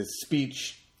 the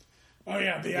speech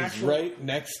the actual right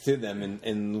next to them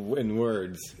in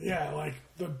words. Yeah, like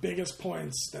the biggest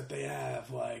points that they have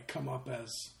come up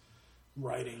as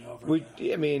writing over.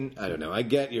 I mean, I don't know. I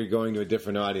get you're going to a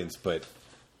different audience, but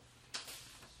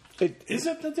is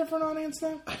it the different audience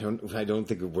though? I don't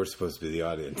think we're supposed to be the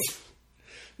audience.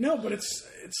 No, but it's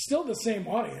still the same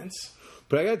audience.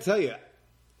 But I got to tell you,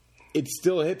 it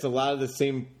still hits a lot of the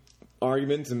same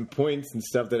arguments and points and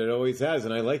stuff that it always has,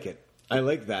 and I like it. I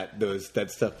like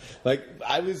that stuff. Like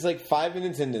I was 5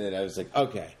 minutes into it, I was like,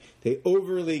 okay, they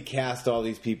overly cast all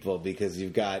these people because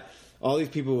you've got all these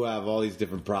people who have all these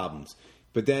different problems.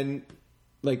 But then,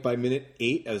 by minute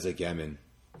 8, I was like, yeah, I'm in.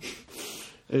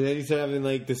 And then you start having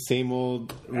the same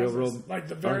old Real World. Like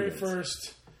the very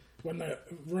first, when the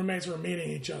roommates were meeting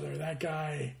each other, that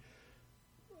guy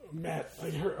met,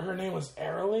 her name was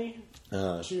Ariely.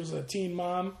 She was a teen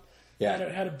mom. Yeah.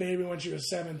 Had a baby when she was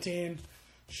 17.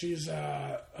 She's,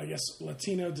 I guess,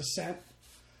 Latino descent.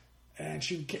 And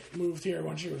she moved here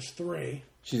when she was 3.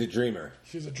 She's a dreamer.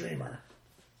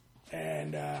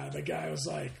 And the guy was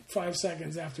 5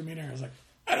 seconds after meeting her, I was like,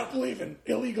 I don't believe in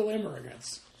illegal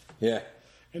immigrants. Yeah.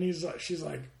 And she's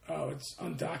like, oh, it's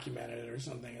undocumented or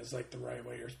something. It's the right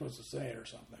way you're supposed to say it or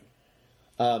something.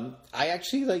 I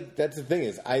actually that's the thing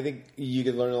is, I think you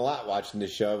could learn a lot watching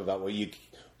this show about what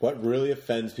what really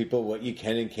offends people, what you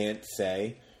can and can't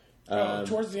say.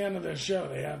 Towards the end of the show,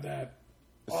 they have that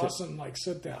awesome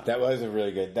sit down. That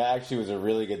actually was a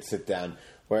really good sit down.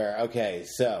 Where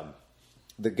so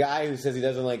the guy who says he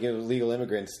doesn't like illegal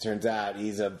immigrants, turns out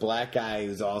he's a black guy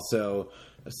who's also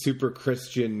a super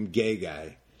Christian gay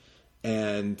guy,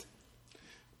 and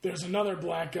there's another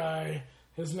black guy.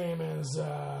 His name is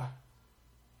that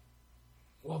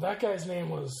guy's name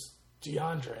was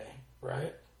DeAndre,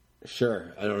 right?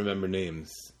 Sure, I don't remember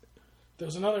names.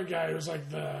 There's another guy who's like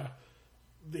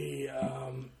he's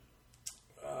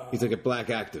like a black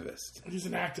activist. He's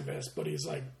an activist, but he's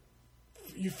like,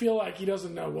 you feel like he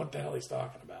doesn't know what the hell he's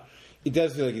talking about. He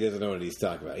does feel like he doesn't know what he's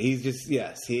talking about. He's just he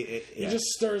just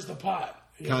stirs the pot.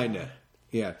 Kinda,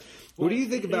 yeah. What do you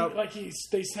think about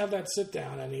they have that sit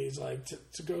down and he's like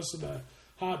goes to the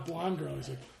hot blonde girl. He's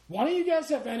like, why don't you guys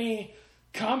have any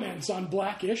comments on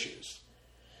black issues?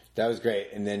 That was great,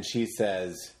 and then she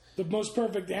says, the most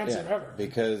perfect answer ever.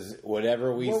 Because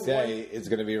whatever we say is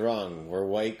going to be wrong. We're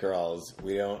white girls.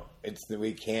 We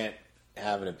can't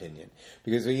have an opinion.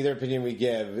 Because either opinion we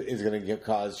give is going to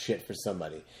cause shit for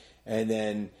somebody. And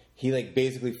then he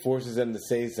basically forces them to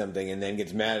say something and then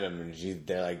gets mad at them. And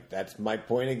they're like, that's my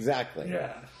point exactly.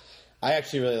 Yeah. I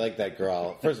actually really like that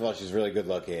girl. First of all, she's really good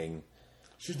looking.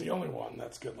 She's the only one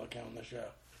that's good looking on the show.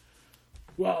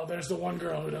 Well, there's the one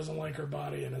girl who doesn't like her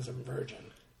body and is a virgin.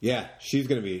 Yeah, she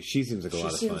seems like a lot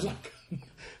of fun. She seems like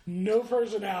no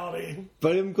personality.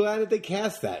 But I'm glad that they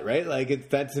cast that, right?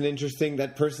 That's an interesting,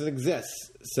 that person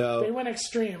exists. So they went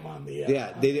extreme on the...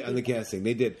 they did on the casting.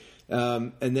 They did.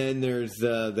 And then there's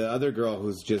the other girl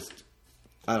who's just,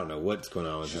 I don't know what's going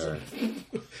on with her.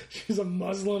 She's a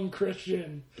Muslim,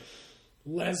 Christian,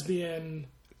 lesbian...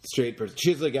 straight person.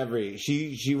 She's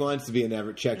she wants to be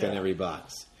checked on every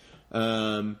box.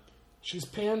 She's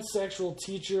pansexual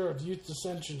teacher of Youth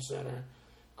Dissension Center,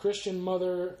 Christian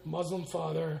mother, Muslim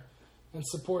father, and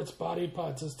supports body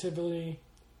positivity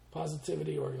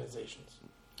organizations.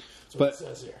 That's what it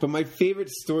says here. But my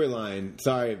favorite storyline,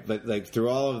 sorry, but through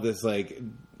all of this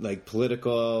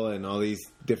political and all these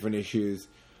different issues,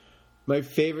 my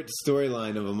favorite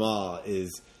storyline of them all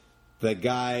is the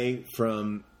guy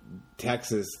from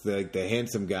Texas, the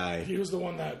handsome guy. He was the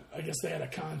one that I guess they had a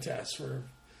contest for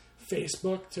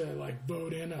Facebook to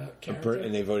vote in a character,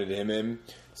 and they voted him in.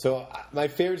 So my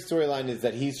favorite storyline is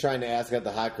that he's trying to ask out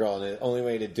the hot girl, and the only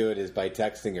way to do it is by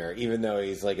texting her, even though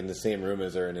he's in the same room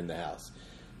as her and in the house.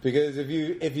 Because if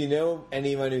you know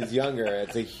anyone who's younger,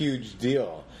 it's a huge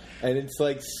deal, and it's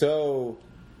so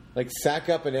sack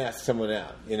up and ask someone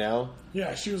out, you know?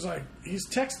 Yeah, she was like, he's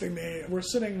texting me. We're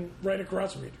sitting right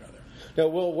across from each other. No,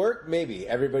 will work maybe.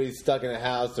 Everybody's stuck in a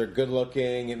house. They're good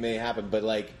looking. It may happen, but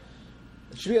it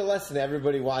should be a lesson to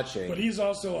everybody watching. But he's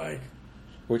also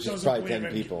which is probably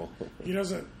 10 people. He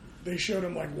doesn't. They showed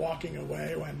him walking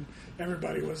away when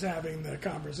everybody was having the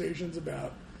conversations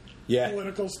about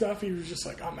political stuff. He was just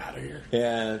like, I'm out of here.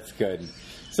 Yeah, that's good.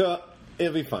 So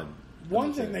it'll be fun.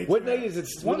 One thing they what night is it?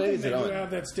 What night is it on?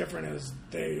 Have that's different is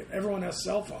everyone has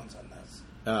cell phones on this.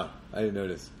 Oh, I didn't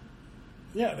notice.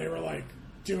 Yeah, they were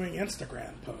doing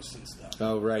Instagram posts and stuff.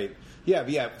 Oh, right.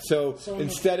 Yeah. So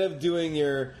instead of doing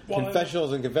your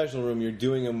confessionals in confessional room, you're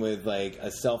doing them with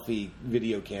a selfie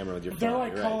video camera with your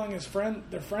phone. They're calling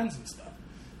their friends and stuff.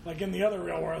 In the other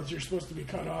real world, you're supposed to be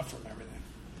cut off from everything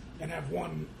and have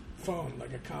one phone,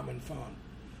 a common phone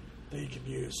that you can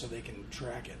use so they can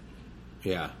track it.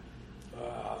 Yeah.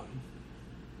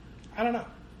 I don't know.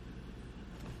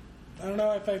 I don't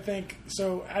know if I think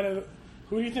so.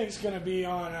 Who do you think is going to be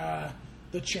on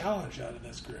the challenge out of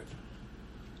this group?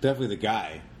 Definitely the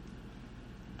guy.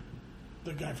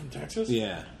 The guy from Texas?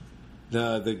 Yeah.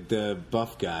 The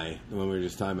buff guy, the one we were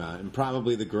just talking about. And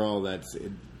probably the girl that's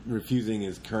refusing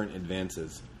his current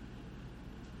advances.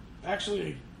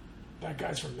 Actually, that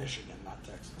guy's from Michigan, not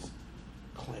Texas.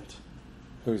 Clint.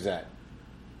 Who's that?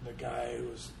 The guy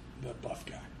who's the buff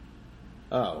guy.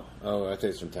 Oh, I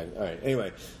think he's from Texas. All right.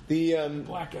 Anyway, the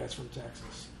black guy's from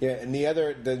Texas. Yeah, and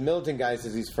the militant guy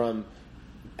says he's from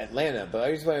Atlanta, but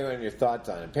I just want to know your thoughts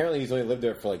on it. Apparently, he's only lived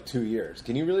there for 2 years.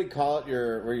 Can you really call it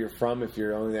where you're from if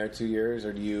you're only there 2 years,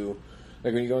 or do you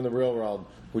when you go in the real world?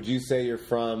 Would you say you're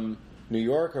from New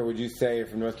York, or would you say you're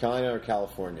from North Carolina or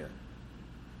California?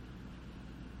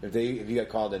 If you got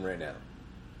called in right now,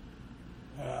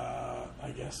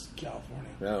 I guess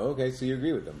California. Oh, okay. So you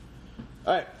agree with them?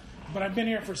 All right. But I've been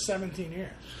here for 17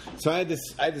 years. So I had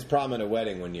this problem at a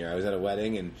wedding one year. I was at a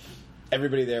wedding, and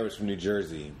everybody there was from New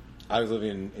Jersey. I was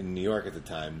living in New York at the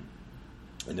time.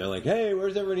 And they're like, hey,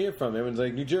 where's everyone here from? Everyone's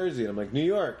like, New Jersey. And I'm like, New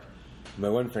York. And my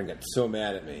one friend got so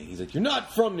mad at me. He's like, you're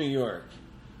not from New York.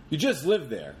 You just live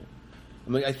there.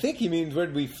 I'm like, I think he means where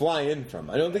did we fly in from?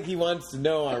 I don't think he wants to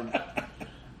know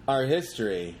our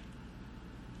history.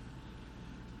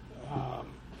 All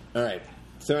right.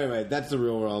 So anyway, that's the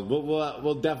real world.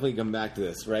 We'll definitely come back to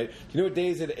this, right? Do you know what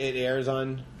days it airs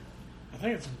on? I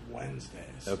think it's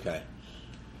Wednesdays. Okay.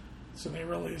 So they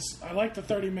release... I like the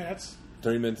 30 minutes.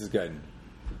 30 minutes is good.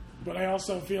 But I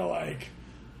also feel like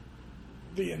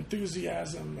the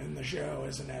enthusiasm in the show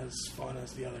isn't as fun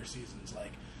as the other seasons.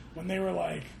 Like, when they were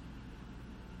like...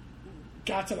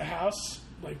 got to the house,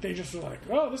 like, they just were like,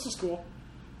 oh, this is cool.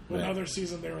 When other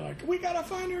season, they were like, we gotta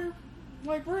find her,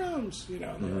 like, rooms, you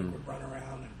know, and they like, would run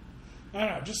around. And, I don't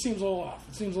know, it just seems a little off.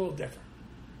 It seems a little different.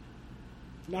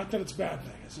 Not that it's a bad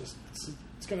thing. It's just,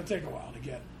 it's gonna take a while to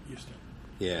get used to.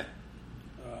 Yeah.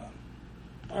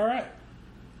 All right.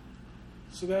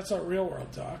 So that's our real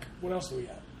world talk. What else do we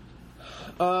got?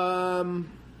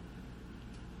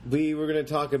 We were going to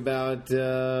talk about,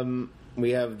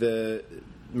 we have the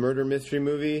murder mystery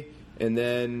movie, and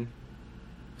then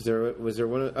was there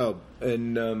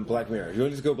one? Black Mirror. You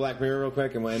want to just go Black Mirror real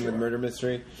quick, and we'll end with murder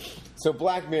mystery? So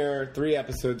Black Mirror, 3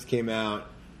 episodes came out.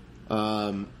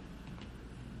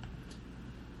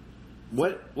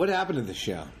 What happened to the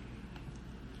show?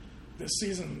 This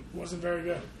season wasn't very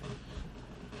good.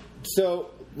 So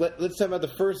let's talk about the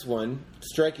first one,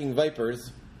 Striking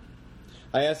Vipers.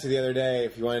 I asked you the other day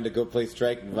if you wanted to go play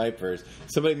Striking Vipers.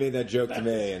 Somebody made that joke to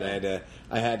me, and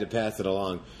I had to pass it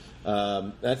along.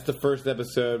 That's the first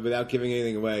episode. Without giving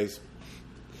anything away,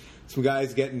 some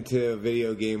guys get into a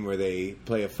video game where they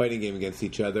play a fighting game against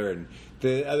each other, and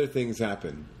the other things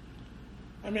happen.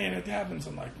 I mean, it happens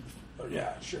in like,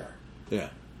 yeah, sure. Yeah.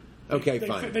 Okay,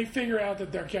 fine. They figure out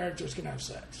that their characters can have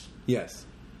sex. Yes.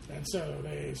 And so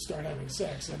they start having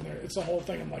sex, and it's a whole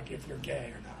thing of like if you're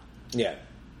gay or not. Yeah.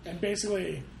 And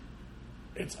basically,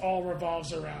 it's all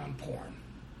revolves around porn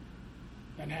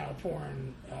and how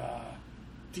porn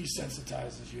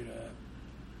desensitizes you to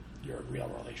your real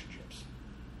relationships.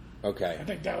 Okay. I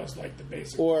think that was like the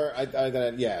basic. Or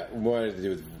more to do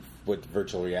with what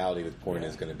virtual reality with porn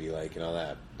is going to be like and all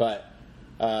that. But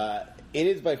it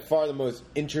is by far the most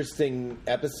interesting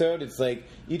episode. It's like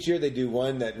each year they do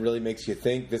one that really makes you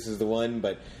think this is the one,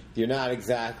 but you're not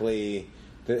exactly.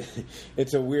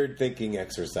 It's a weird thinking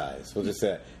exercise. We'll just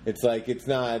say it's like it's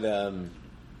not.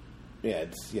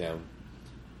 It's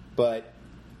but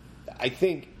I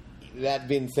think that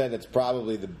being said, it's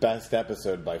probably the best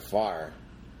episode by far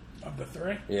of the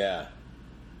 3. Yeah.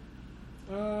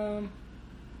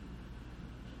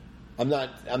 I'm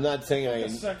not saying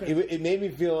it made me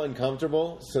feel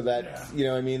uncomfortable, so that you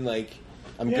know what I mean, like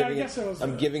I'm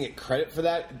giving it credit for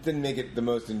that. It didn't make it the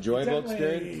most enjoyable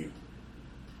experience.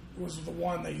 Was the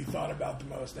one that you thought about the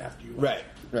most after you watched it.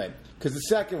 Right. Because the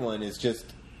second one is just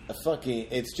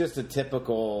it's just a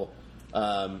typical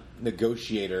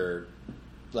negotiator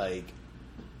like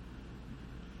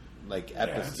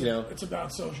episode, it's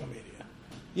about social media.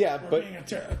 Yeah, but being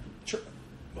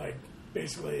like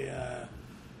basically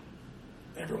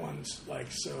everyone's like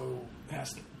so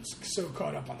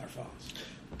caught up on their phones.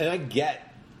 And I get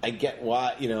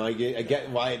why I get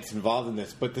why it's involved in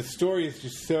this, but the story is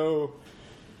just so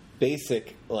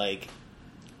basic, like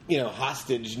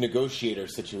hostage negotiator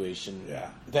situation. Yeah,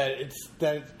 that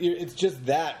it's just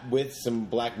that with some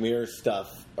Black Mirror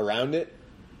stuff around it.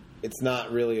 It's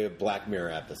not really a Black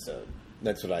Mirror episode.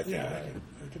 That's what I think. Yeah,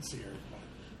 I can see your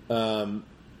point.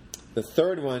 The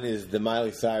third one is the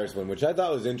Miley Cyrus one, which I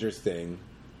thought was interesting.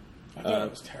 I thought it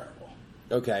was terrible.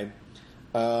 Okay.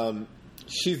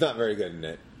 She's not very good in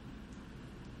it.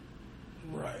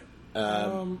 Right.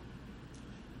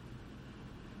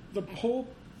 The whole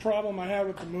problem I had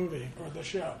with the movie, or the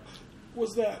show,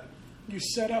 was that you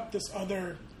set up this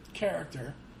other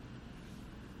character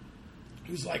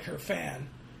who's like her fan,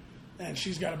 and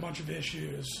she's got a bunch of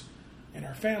issues in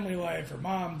her family life. Her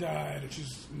mom died, and she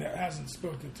hasn't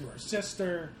spoken to her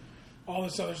sister, all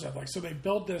this other stuff. Like, so they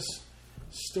built this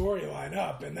storyline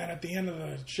up, and then at the end of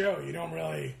the show, you don't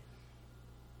really.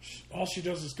 All she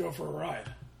does is go for a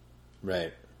ride.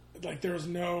 Right. Like, there was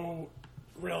no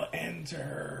real end to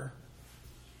her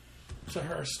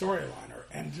storyline or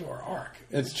end to her arc.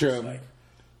 It's true. Like,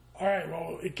 all right,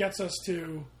 well, it gets us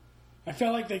to. I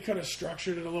felt like they could have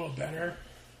structured it a little better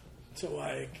to,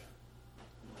 like,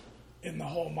 in the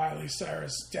whole Miley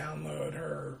Cyrus download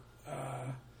her,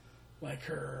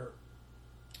 her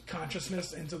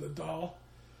consciousness into the doll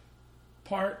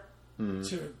part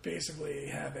to basically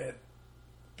have it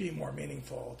be more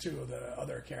meaningful to the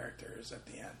other characters at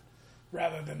the end,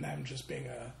 rather than them just being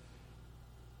a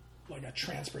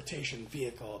transportation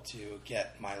vehicle to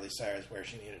get Miley Cyrus where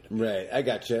she needed to be. Right, I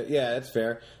gotcha. Yeah, that's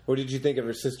fair. What did you think of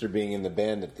her sister being in the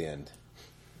band at the end?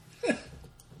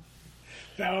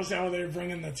 That was how they were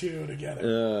bringing the two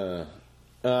together.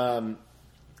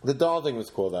 The doll thing was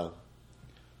cool, though.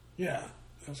 Yeah,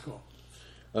 that was cool.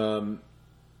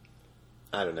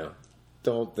 I don't know.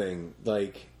 The whole thing,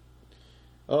 like,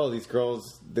 oh, these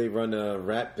girls, they run a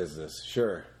rat business.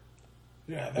 Sure.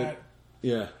 Yeah,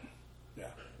 Yeah. Yeah.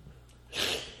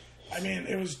 I mean,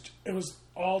 it was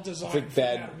all designed like for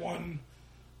bad. that one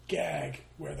gag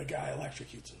where the guy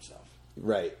electrocutes himself.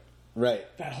 Right.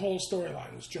 That whole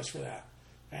storyline was just for that.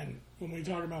 And when we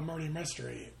talk about Murder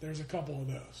Mystery, there's a couple of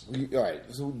those. All right.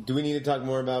 So, do we need to talk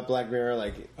more about Black Mirror?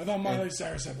 Like, I thought Miley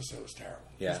Cyrus episode was terrible.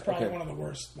 Yeah, It's probably okay. one of the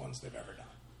worst ones they've ever done.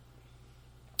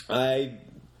 I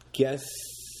guess.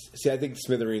 See, I think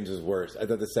Smithereens was worse. I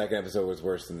thought the second episode was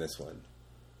worse than this one.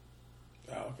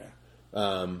 Oh, okay.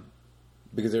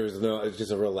 Because there was it's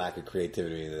just a real lack of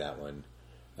creativity in that one.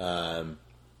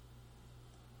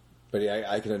 But yeah,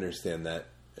 I can understand that.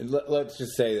 And let's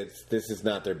just say that this is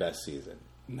not their best season.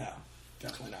 No,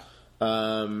 definitely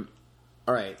not.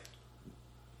 All right.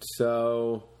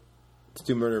 So, let's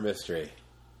do Murder Mystery.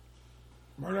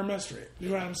 Murder Mystery.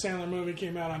 New Adam Sandler movie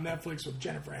came out on Netflix with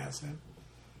Jennifer Aniston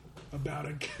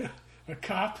about a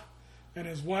cop and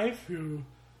his wife who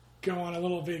go on a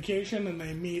little vacation and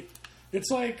they meet.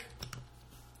 It's like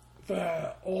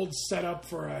the old setup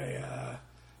for a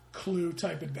Clue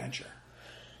type adventure.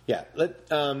 Yeah.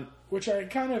 Which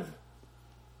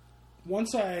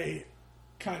once I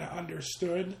kind of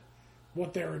understood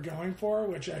what they were going for,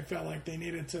 which I felt like they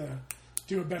needed to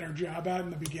do a better job at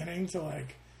in the beginning to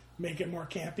like make it more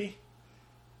campy.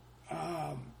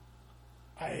 I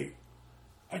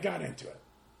got into it.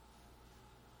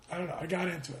 I don't know. I got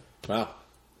into it. Wow.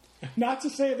 Not to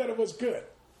say that it was good,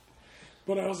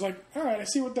 but I was like, all right, I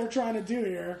see what they're trying to do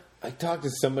here. I talked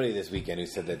to somebody this weekend who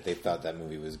said that they thought that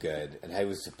movie was good, and I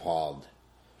was appalled.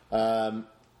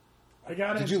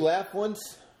 Did you laugh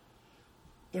once?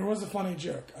 There was a funny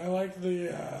joke. I like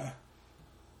the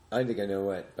I think I know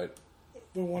what, but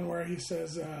the one where he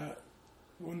says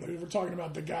when we were talking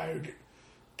about the guy who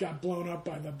got blown up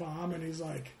by the bomb, and he's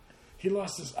like, he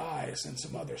lost his eyes and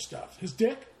some other stuff. His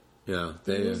dick? yeah,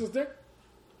 Did he lose his dick?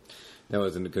 that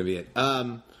wasn't going to be it.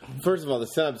 First of all, the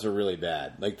setups are really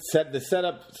bad. Like the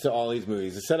setup to all these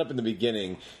movies, the setup in the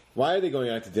beginning. Why are they going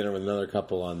out to dinner with another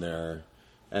couple on their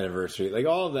anniversary? Like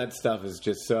all of that stuff is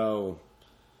just so.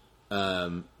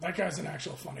 That guy's an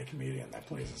actual funny comedian that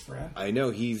plays his friend. I know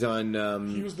he's on.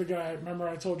 He was the guy. Remember,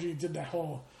 I told you he did that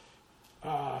whole.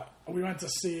 We went to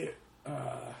see it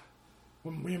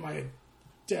when me and my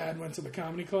dad went to the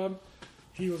comedy club.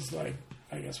 He was like,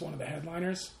 I guess, one of the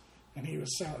headliners, and he was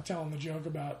telling the joke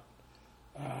about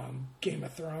Game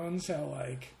of Thrones. How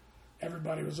like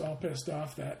everybody was all pissed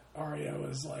off that Arya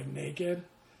was like naked,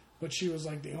 but she was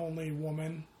like the only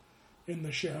woman in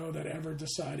the show that ever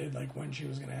decided like when she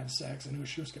was going to have sex and who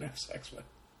she was going to have sex with.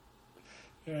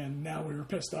 And now we were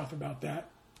pissed off about that.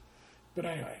 But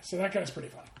anyway, so that guy's pretty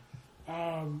funny.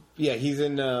 Yeah, he's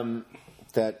in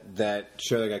that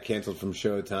show that got canceled from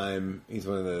Showtime. He's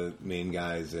one of the main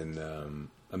guys in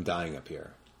I'm Dying Up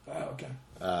Here. Oh, okay.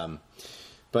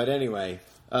 But anyway,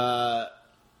 I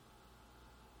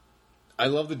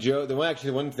love the joke. The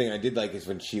one thing I did like is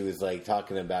when she was like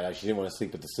talking about how she didn't want to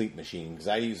sleep with the sleep machine because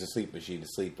I use a sleep machine to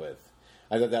sleep with.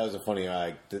 I thought that was a funny.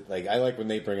 I like when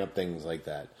they bring up things like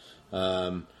that.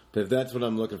 But if that's what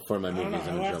I'm looking for in my movies,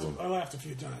 I'm in trouble. I laughed a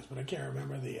few times, but I can't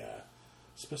remember the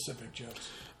specific jokes.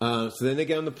 So then they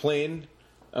get on the plane.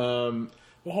 Well,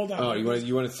 hold on. Oh,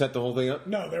 you want to set the whole thing up?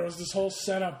 No, there was this whole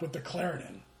setup with the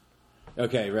Claritin.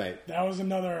 Okay, right. That was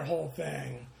another whole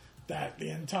thing. That the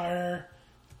entire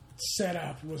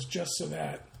setup was just so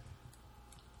that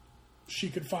she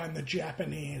could find the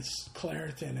Japanese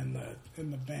Claritin in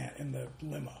the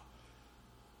limo,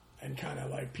 and kind of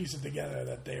like piece it together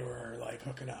that they were like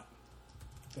hooking up.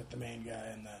 That the main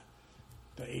guy and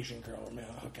the Asian girl were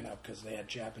hooking up because they had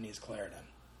Japanese Claritin.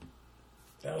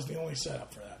 That was the only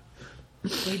setup for that.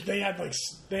 They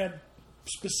had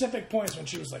specific points when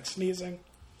she was like sneezing.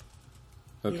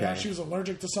 Okay. You know, she was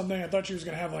allergic to something. I thought she was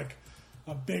going to have like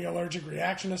a big allergic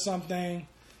reaction to something,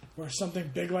 or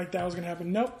something big like that was going to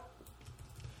happen. Nope.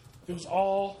 It was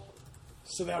all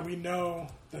so that we know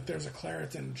that there's a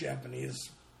Claritin Japanese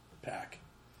pack.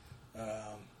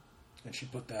 And she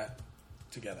put that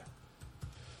together.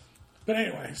 But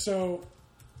anyway, so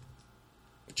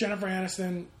Jennifer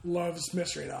Aniston loves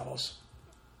mystery novels.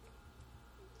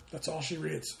 That's all she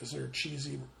reads is her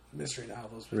cheesy mystery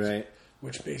novels. Right.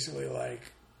 Which basically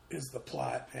like is the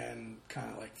plot and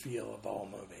kind of like feel of the whole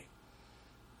movie.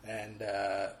 And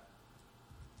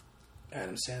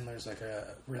Adam Sandler's like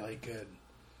a really good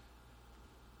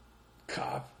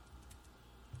cop,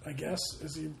 I guess.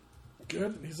 Is he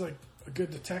good? He's like a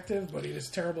good detective, but he's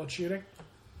terrible at shooting.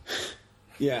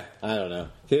 Yeah, I don't know.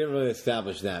 They didn't really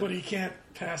establish that. But he can't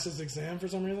pass his exam for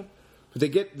some reason. But they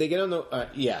get on the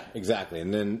yeah, exactly.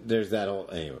 And then there's that whole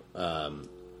anyway.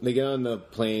 They get on the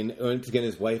plane. Once again,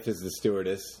 his wife is the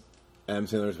stewardess. Adam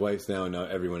Sandler's wife's now in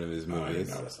every one of his movies. I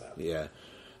didn't notice that. Yeah.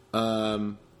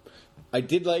 I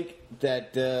did like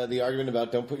that the argument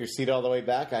about don't put your seat all the way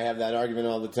back. I have that argument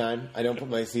all the time. I don't put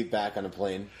my seat back on a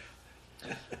plane.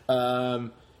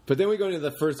 But then we go into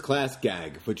the first class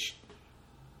gag, which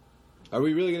are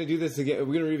we really going to do this again? Are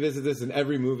we going to revisit this in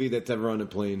every movie that's ever on a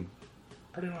plane?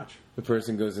 Pretty much. The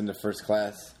person goes into first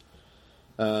class.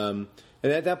 And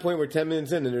at that point, we're 10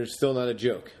 minutes in, and there's still not a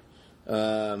joke.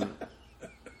 And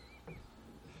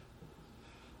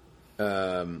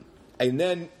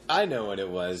then I know what it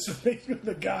was.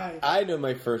 The guy. I know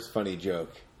my first funny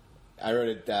joke. I wrote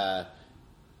it.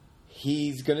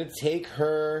 He's going to take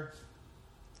her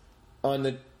on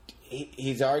the...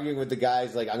 He's arguing with the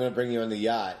guys, like, I'm going to bring you on the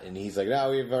yacht. And he's like,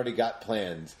 no, we've already got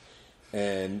plans.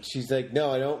 And she's like,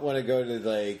 no, I don't want to go to,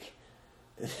 like...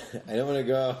 I don't want to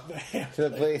go to the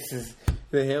places,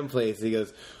 the ham place. He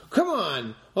goes, come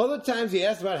on! All the times he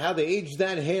asked about how they aged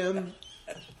that ham.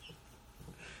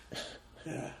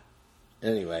 Yeah.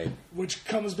 Anyway. Which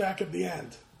comes back at the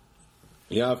end.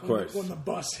 Yeah, of course. When the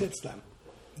bus hits them.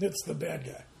 Hits the bad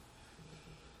guy.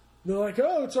 They're like,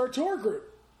 oh, it's our tour group.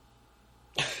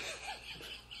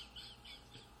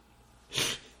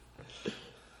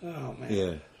 Oh, man.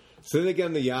 Yeah. So they get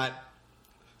on the yacht.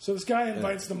 So this guy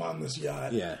invites them on this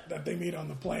yacht that they meet on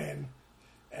the plane.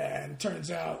 And turns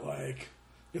out, like,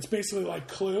 it's basically like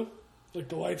Clue. Like,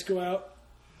 the lights go out.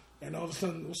 And all of a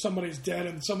sudden, somebody's dead.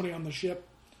 And somebody on the ship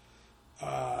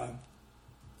has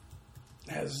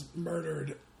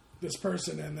murdered this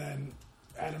person. And then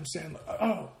Adam Sandler...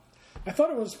 Oh, I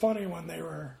thought it was funny when they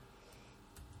were...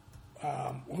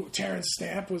 Terrence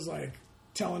Stamp was, like,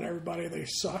 telling everybody they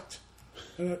sucked.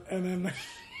 And then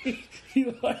he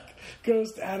like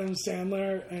goes to Adam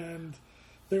Sandler and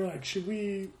they were like, should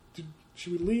we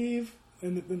leave?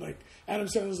 And then like Adam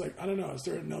Sandler's like, I don't know, is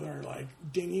there another like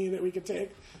dinghy that we could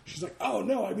take? She's like, oh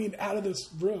no, I mean out of this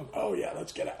room. Oh yeah,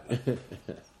 let's get out.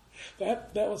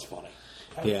 that was funny.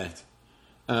 I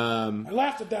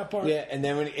laughed at that part. Yeah, and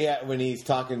then when he's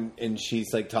talking and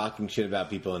she's like talking shit about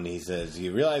people and he says,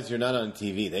 you realize you're not on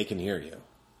TV, they can hear you.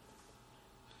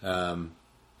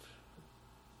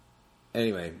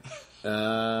 Anyway,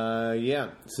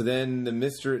 yeah. So then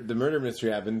the murder mystery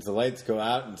happens. The lights go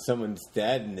out, and someone's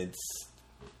dead, and it's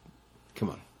come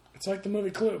on. It's like the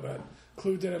movie Clue, but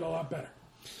Clue did it a lot better.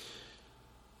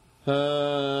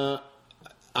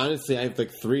 Honestly, I have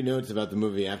like 3 notes about the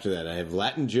movie after that. I have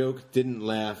Latin joke, didn't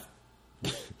laugh,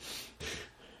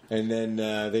 and then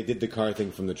they did the car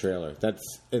thing from the trailer.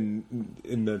 That's and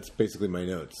that's basically my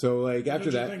notes. So like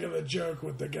after that, think of the joke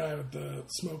with the guy with the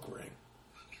smoke ring.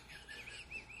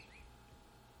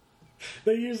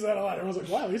 They use that a lot. Everyone's like,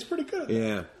 wow, he's pretty good at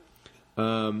that.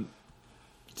 Yeah.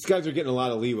 These guys are getting a lot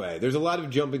of leeway. There's a lot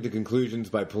of jumping to conclusions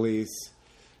by police.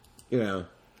 You know,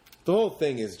 the whole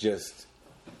thing is just...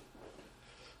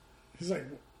 He's like,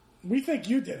 we think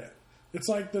you did it. It's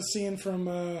like the scene from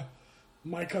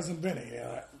My Cousin Vinny.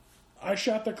 I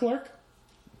shot the clerk.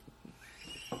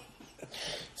 It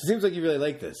seems like you really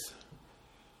like this.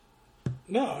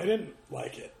 No, I didn't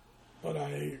like it. But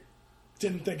I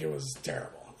didn't think it was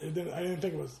terrible. I didn't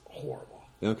think it was horrible.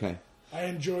 Okay. I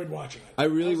enjoyed watching it. I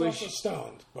really was wish also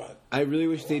stoned, but I really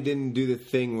wish they didn't do the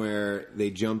thing where they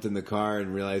jumped in the car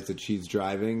and realized that she's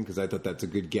driving because I thought that's a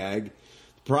good gag. The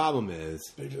problem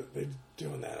is they're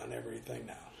doing that on everything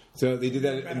now. So they did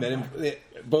that.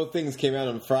 Both things came out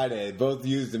on Friday. Both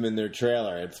used them in their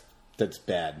trailer. That's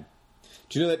bad.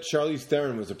 Do you know that Charlize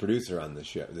Theron was a producer on this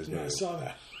show? This movie? I saw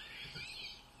that.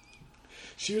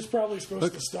 She was probably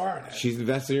supposed to star in it. She's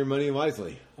invested her money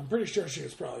wisely. I'm pretty sure she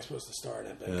was probably supposed to star in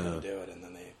it, but they couldn't do it, and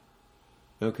then they...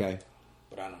 Okay.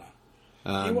 But I don't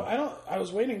know. I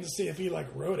was waiting to see if he, like,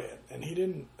 wrote it, and he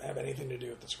didn't have anything to do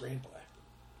with the screenplay.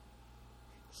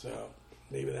 So,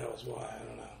 maybe that was why. I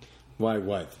don't know. Why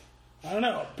what? I don't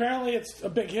know. Apparently it's a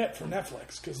big hit for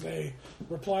Netflix, because they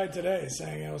replied today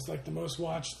saying it was, like, the most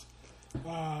watched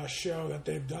show that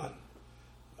they've done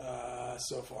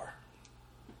so far.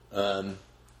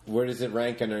 Where does it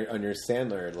rank on your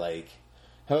Sandler? Like,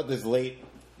 how about this late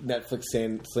Netflix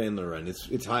Sandler run?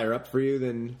 It's higher up for you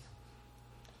than.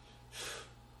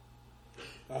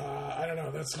 I don't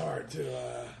know. That's hard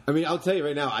to. I mean, I'll tell you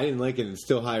right now, I didn't like it. It's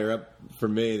still higher up for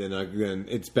me than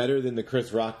it's better than the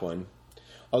Chris Rock one.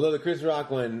 Although the Chris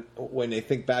Rock one, when I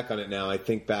think back on it now, I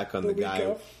think back on the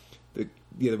guy.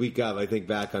 the week of, I think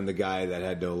back on the guy that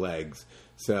had no legs.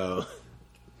 So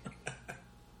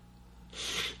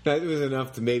that was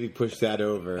enough to maybe push that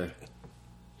over.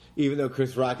 Even though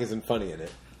Chris Rock isn't funny in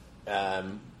it,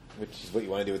 which is what you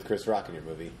want to do with Chris Rock in your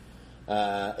movie.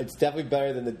 It's definitely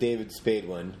better than the David Spade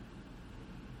one.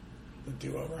 The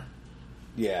do-over?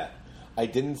 Yeah. I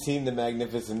didn't see the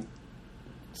Magnificent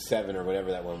Seven or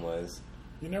whatever that one was.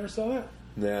 You never saw that?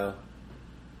 No.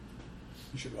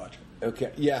 You should watch it.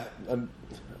 Okay. Yeah.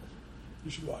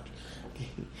 You should watch it.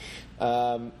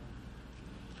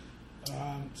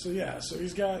 So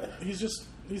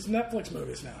he's Netflix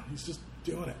movies now. He's just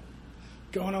doing it.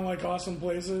 Going to like awesome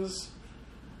places.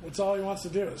 That's all he wants to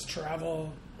do is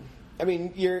travel. I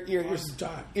mean, you're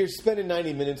spending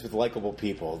 90 minutes with likable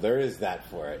people. There is that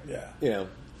for it. Yeah.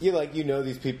 You know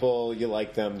these people, you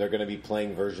like them, they're going to be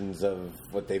playing versions of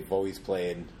what they've always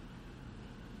played.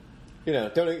 You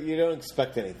don't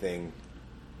expect anything.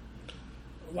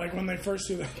 Like when they first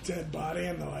see the dead body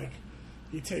and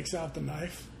he takes out the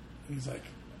knife and he's like,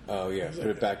 oh yeah, put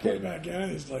it back in.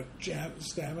 And he's like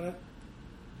stabbing it.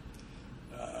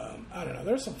 I don't know.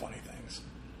 There's some funny things.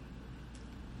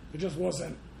 It just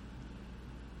wasn't.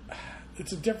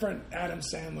 It's a different Adam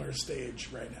Sandler stage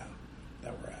right now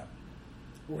that we're at,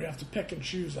 where we have to pick and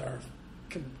choose our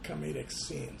comedic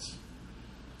scenes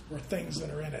or things that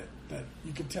are in it that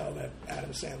you could tell that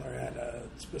Adam Sandler had a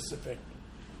specific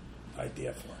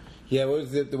idea for. Yeah, what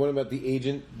was it? The one about the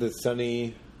agent, the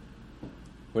Sunny,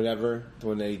 whatever, the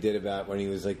one that he did about when he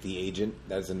was like the agent.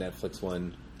 That was a Netflix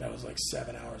one. That was like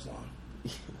 7 hours long.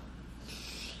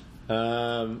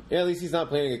 At least he's not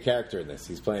playing a character in this.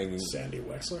 He's playing Sandy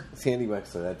Wexler. Sandy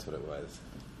Wexler, that's what it was.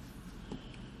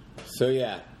 So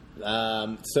yeah,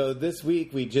 so this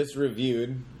week we just to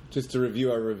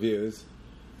review our reviews.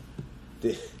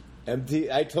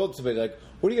 I told somebody like,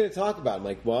 "What are you going to talk about?" I'm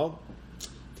like, "Well,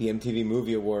 the MTV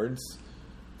Movie Awards,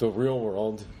 The Real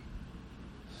World,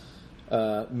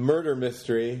 Murder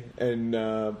Mystery, and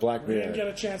Black Mirror." We didn't get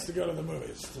a chance to go to the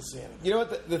movies to see it. You know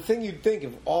what? The thing you'd think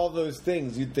of all those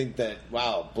things, you'd think that,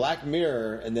 wow, Black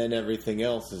Mirror and then everything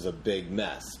else is a big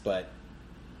mess. But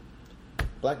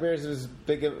Black Mirror is as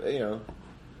big of,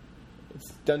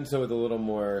 it's done so with a little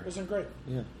more. It wasn't great.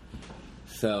 Yeah.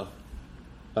 So,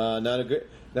 not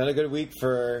a good week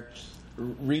for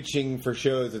reaching for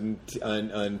shows on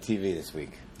TV this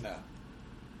week. No.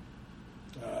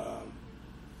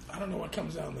 I don't know what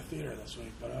comes out in the theater this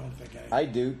week, but I don't think anything. I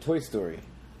do. Toy Story.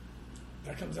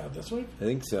 That comes out this week? I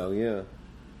think so, yeah.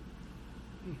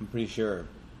 I'm pretty sure.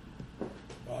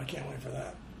 Well, I can't wait for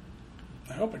that.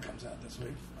 I hope it comes out this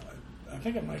week. I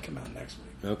think it might come out next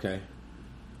week. Okay.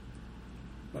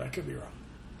 But I could be wrong.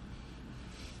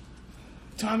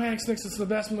 Tom Hanks thinks it's the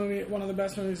best movie, one of the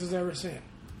best movies he's ever seen.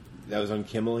 That was on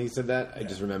Kimmel, he said that? Yeah. I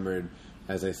just remembered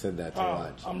as I said that to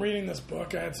watch. I'm reading this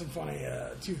book. I had some funny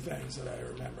two things that I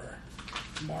remember.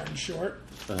 Martin Short.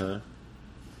 Uh-huh.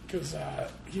 Because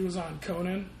he was on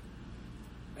Conan,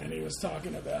 and he was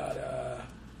talking about,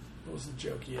 what was the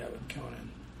joke he had with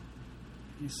Conan?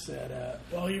 He said,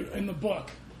 in the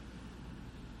book,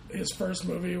 his first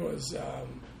movie was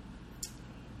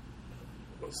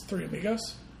Three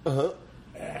Amigos. Uh-huh.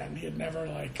 And he had never,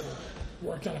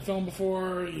 worked on a film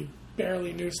before. He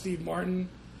barely knew Steve Martin.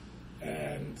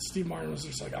 And Steve Martin was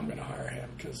just like, I'm going to hire him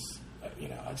because,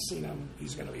 I've seen him.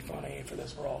 He's going to be funny for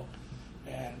this role.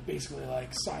 And basically,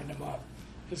 signed him up.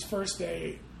 His first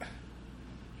day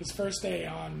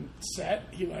on set,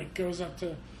 he, goes up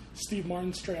to Steve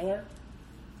Martin's trailer.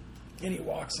 And he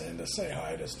walks in to say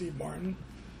hi to Steve Martin.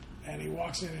 And he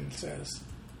walks in and says,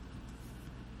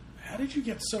 "How did you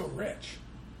get so rich?"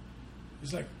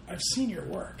 He's like, "I've seen your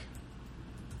work."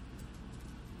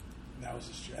 And that was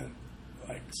his...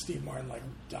 Steve Martin,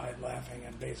 died laughing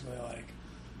and basically,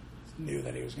 knew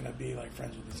that he was going to be,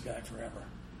 friends with this guy forever.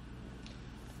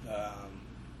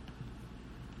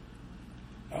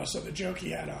 So the joke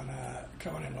he had on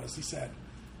Conan was, he's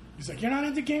like, "You're not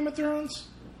into Game of Thrones?"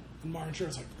 And Martin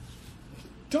Short's like,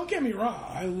 "Don't get me wrong,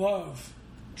 I love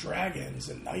dragons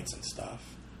and knights and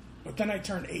stuff, but then I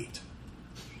turned 8.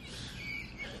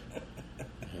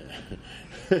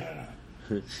 I don't know.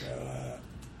 So,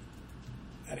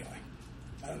 anyway,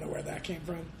 I don't know where that came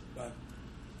from, but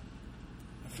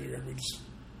I figured we'd just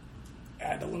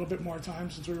add a little bit more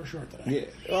time since we were short today.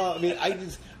 Yeah. Well, I mean,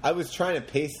 I was trying to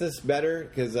pace this better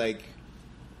because, I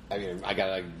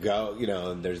gotta go.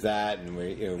 And there's that, and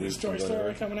Is Toy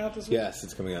Story coming out this week? Yes,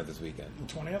 it's coming out this weekend.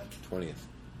 The 20th. 20th.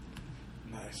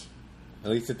 Nice.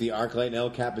 At least at the ArcLight and El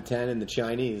Capitan and the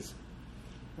Chinese.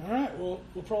 All right. Well,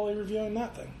 we'll probably be reviewing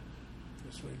that thing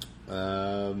this week.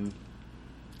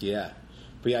 Yeah.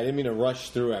 But yeah, I didn't mean to rush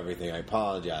through everything. I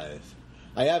apologize.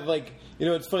 I have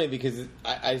it's funny because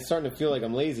I'm starting to feel like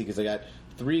I'm lazy because I got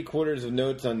 3/4 of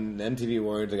notes on MTV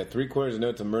Awards. I got 3/4 of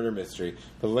notes on Murder Mystery.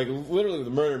 But literally with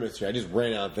the Murder Mystery, I just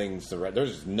ran out of things to write.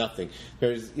 There's just nothing.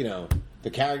 There's the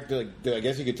character. I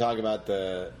guess you could talk about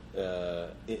the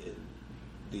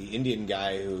Indian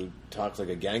guy who talks like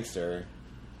a gangster.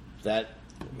 That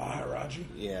Maharaji.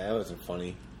 Yeah, that wasn't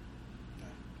funny.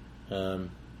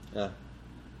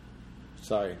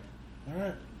 Sorry. All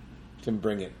right. Can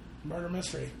bring it. Murder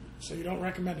Mystery. So you don't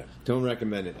recommend it? Don't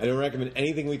recommend it. I don't recommend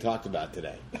anything we talked about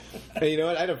today. And you know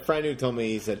what? I had a friend who told me,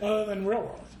 he said... Other than Real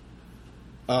World.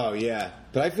 Oh, yeah.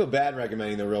 But I feel bad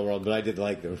recommending The Real World, but I did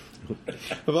like them.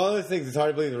 Of all those things, it's hard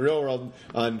to believe The Real World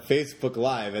on Facebook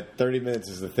Live at 30 minutes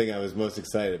is the thing I was most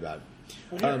excited about.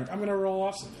 Well, here, I'm going to roll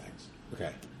off some things.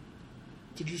 Okay.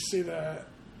 Did you see the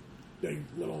Big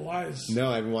Little Lies?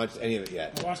 No, I haven't watched any of it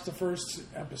yet. I watched the first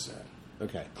episode.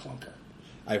 Okay. Clunker.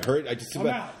 I've heard...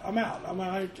 I'm out.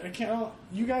 I can't...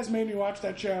 You guys made me watch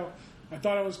that show. I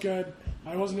thought it was good.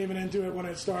 I wasn't even into it when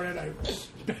it started. I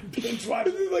binge watched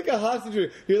it. This is like a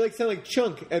hostage. You're sound like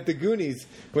Chunk at the Goonies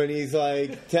when he's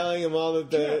telling him all of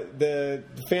the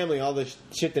family all the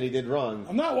shit that he did wrong.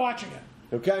 I'm not watching it.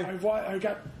 Okay. I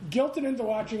got guilted into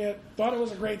watching it. Thought it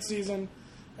was a great season.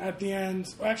 At the end,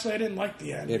 well, actually, I didn't like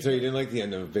the end. Yeah, so you didn't like the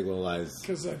end of Big Little Lies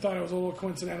because I thought it was a little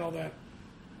coincidental that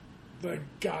the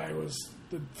guy was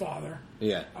the father.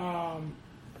 Yeah.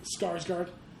 Skarsgård.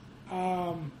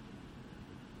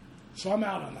 So I'm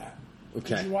out on that.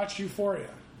 Okay. Did you watch Euphoria?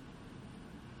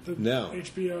 No.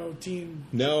 HBO teen.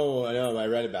 No, I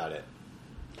read about it.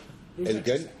 It was Is it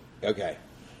good? Okay.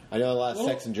 I know a lot of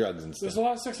sex and drugs and stuff. There's a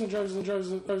lot of sex and drugs. It's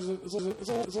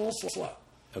a little slow.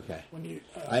 Okay. When you,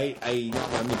 I'm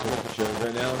into shows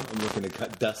right now. I'm looking to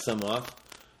dust some off.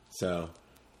 So,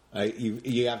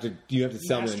 you have to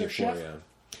sell me on Euphoria.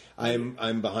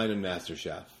 I'm behind on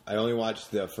MasterChef. I only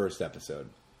watched the first episode.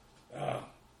 Oh,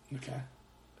 okay.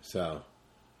 So,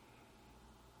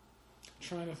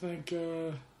 trying to think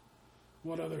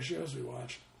what other shows we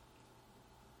watched.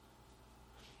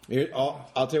 I'll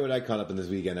tell you what I caught up in this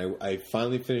weekend. I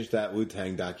finally finished that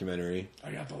Wu-Tang documentary.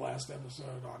 I got the last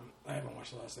episode on. I haven't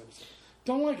watched the last episode.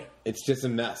 Don't like it. It's just a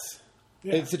mess.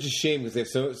 Yeah. It's such a shame because they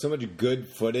have so much good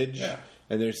footage. Yeah.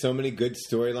 And there's so many good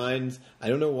storylines. I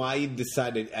don't know why you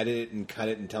decided to edit it and cut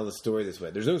it and tell the story this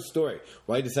way. There's no story.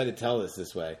 Why you decided to tell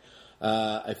this way?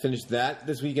 I finished that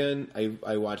this weekend.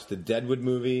 I watched the Deadwood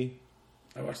movie.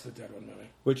 I watched the Deadwood movie.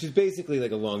 Which is basically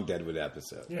like a long Deadwood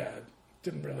episode. Yeah, it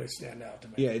didn't really stand out to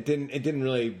me. Yeah, it didn't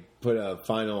really put a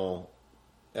final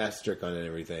asterisk on it and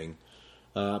everything.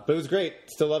 But it was great.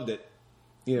 Still loved it.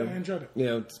 I enjoyed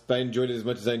it. I enjoyed it as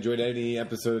much as I enjoyed any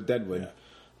episode of Deadwood.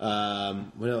 Yeah.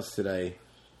 What else did I...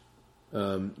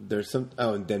 there's some...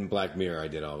 Oh, and then Black Mirror I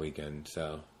did all weekend,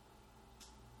 so...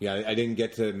 Yeah, I didn't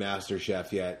get to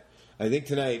MasterChef yet. I think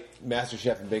tonight,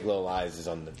 MasterChef and Big Little Lies is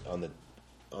on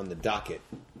the docket.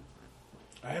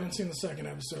 I haven't seen the second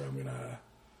episode. I'm gonna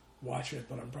watch it,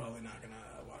 but I'm probably not gonna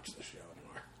watch the show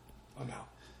anymore. I'm out.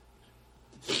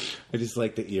 I just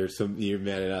like that you're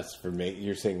mad at us for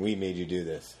you're saying we made you do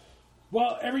this.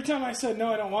 Well, every time I said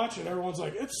no, I don't watch it. Everyone's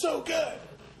like, "It's so good."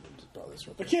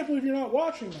 I can't believe you're not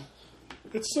watching that.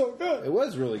 It's so good. It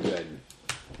was really good.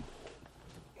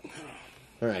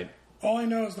 All right. All I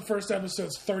know is the first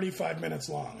episode's 35 minutes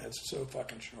long. It's so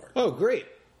fucking short. Oh, great.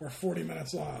 Or 40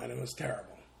 minutes long, and it was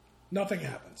terrible. Nothing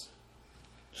happens.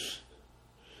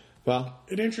 Well,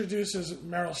 it introduces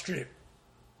Meryl Streep.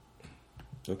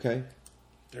 Okay.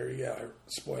 There you go.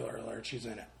 Spoiler alert, she's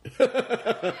in it.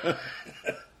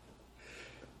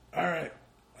 All right.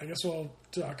 I guess we'll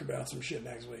talk about some shit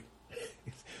next week.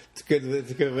 It's good.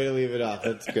 It's a good way to leave it off.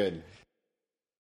 That's good.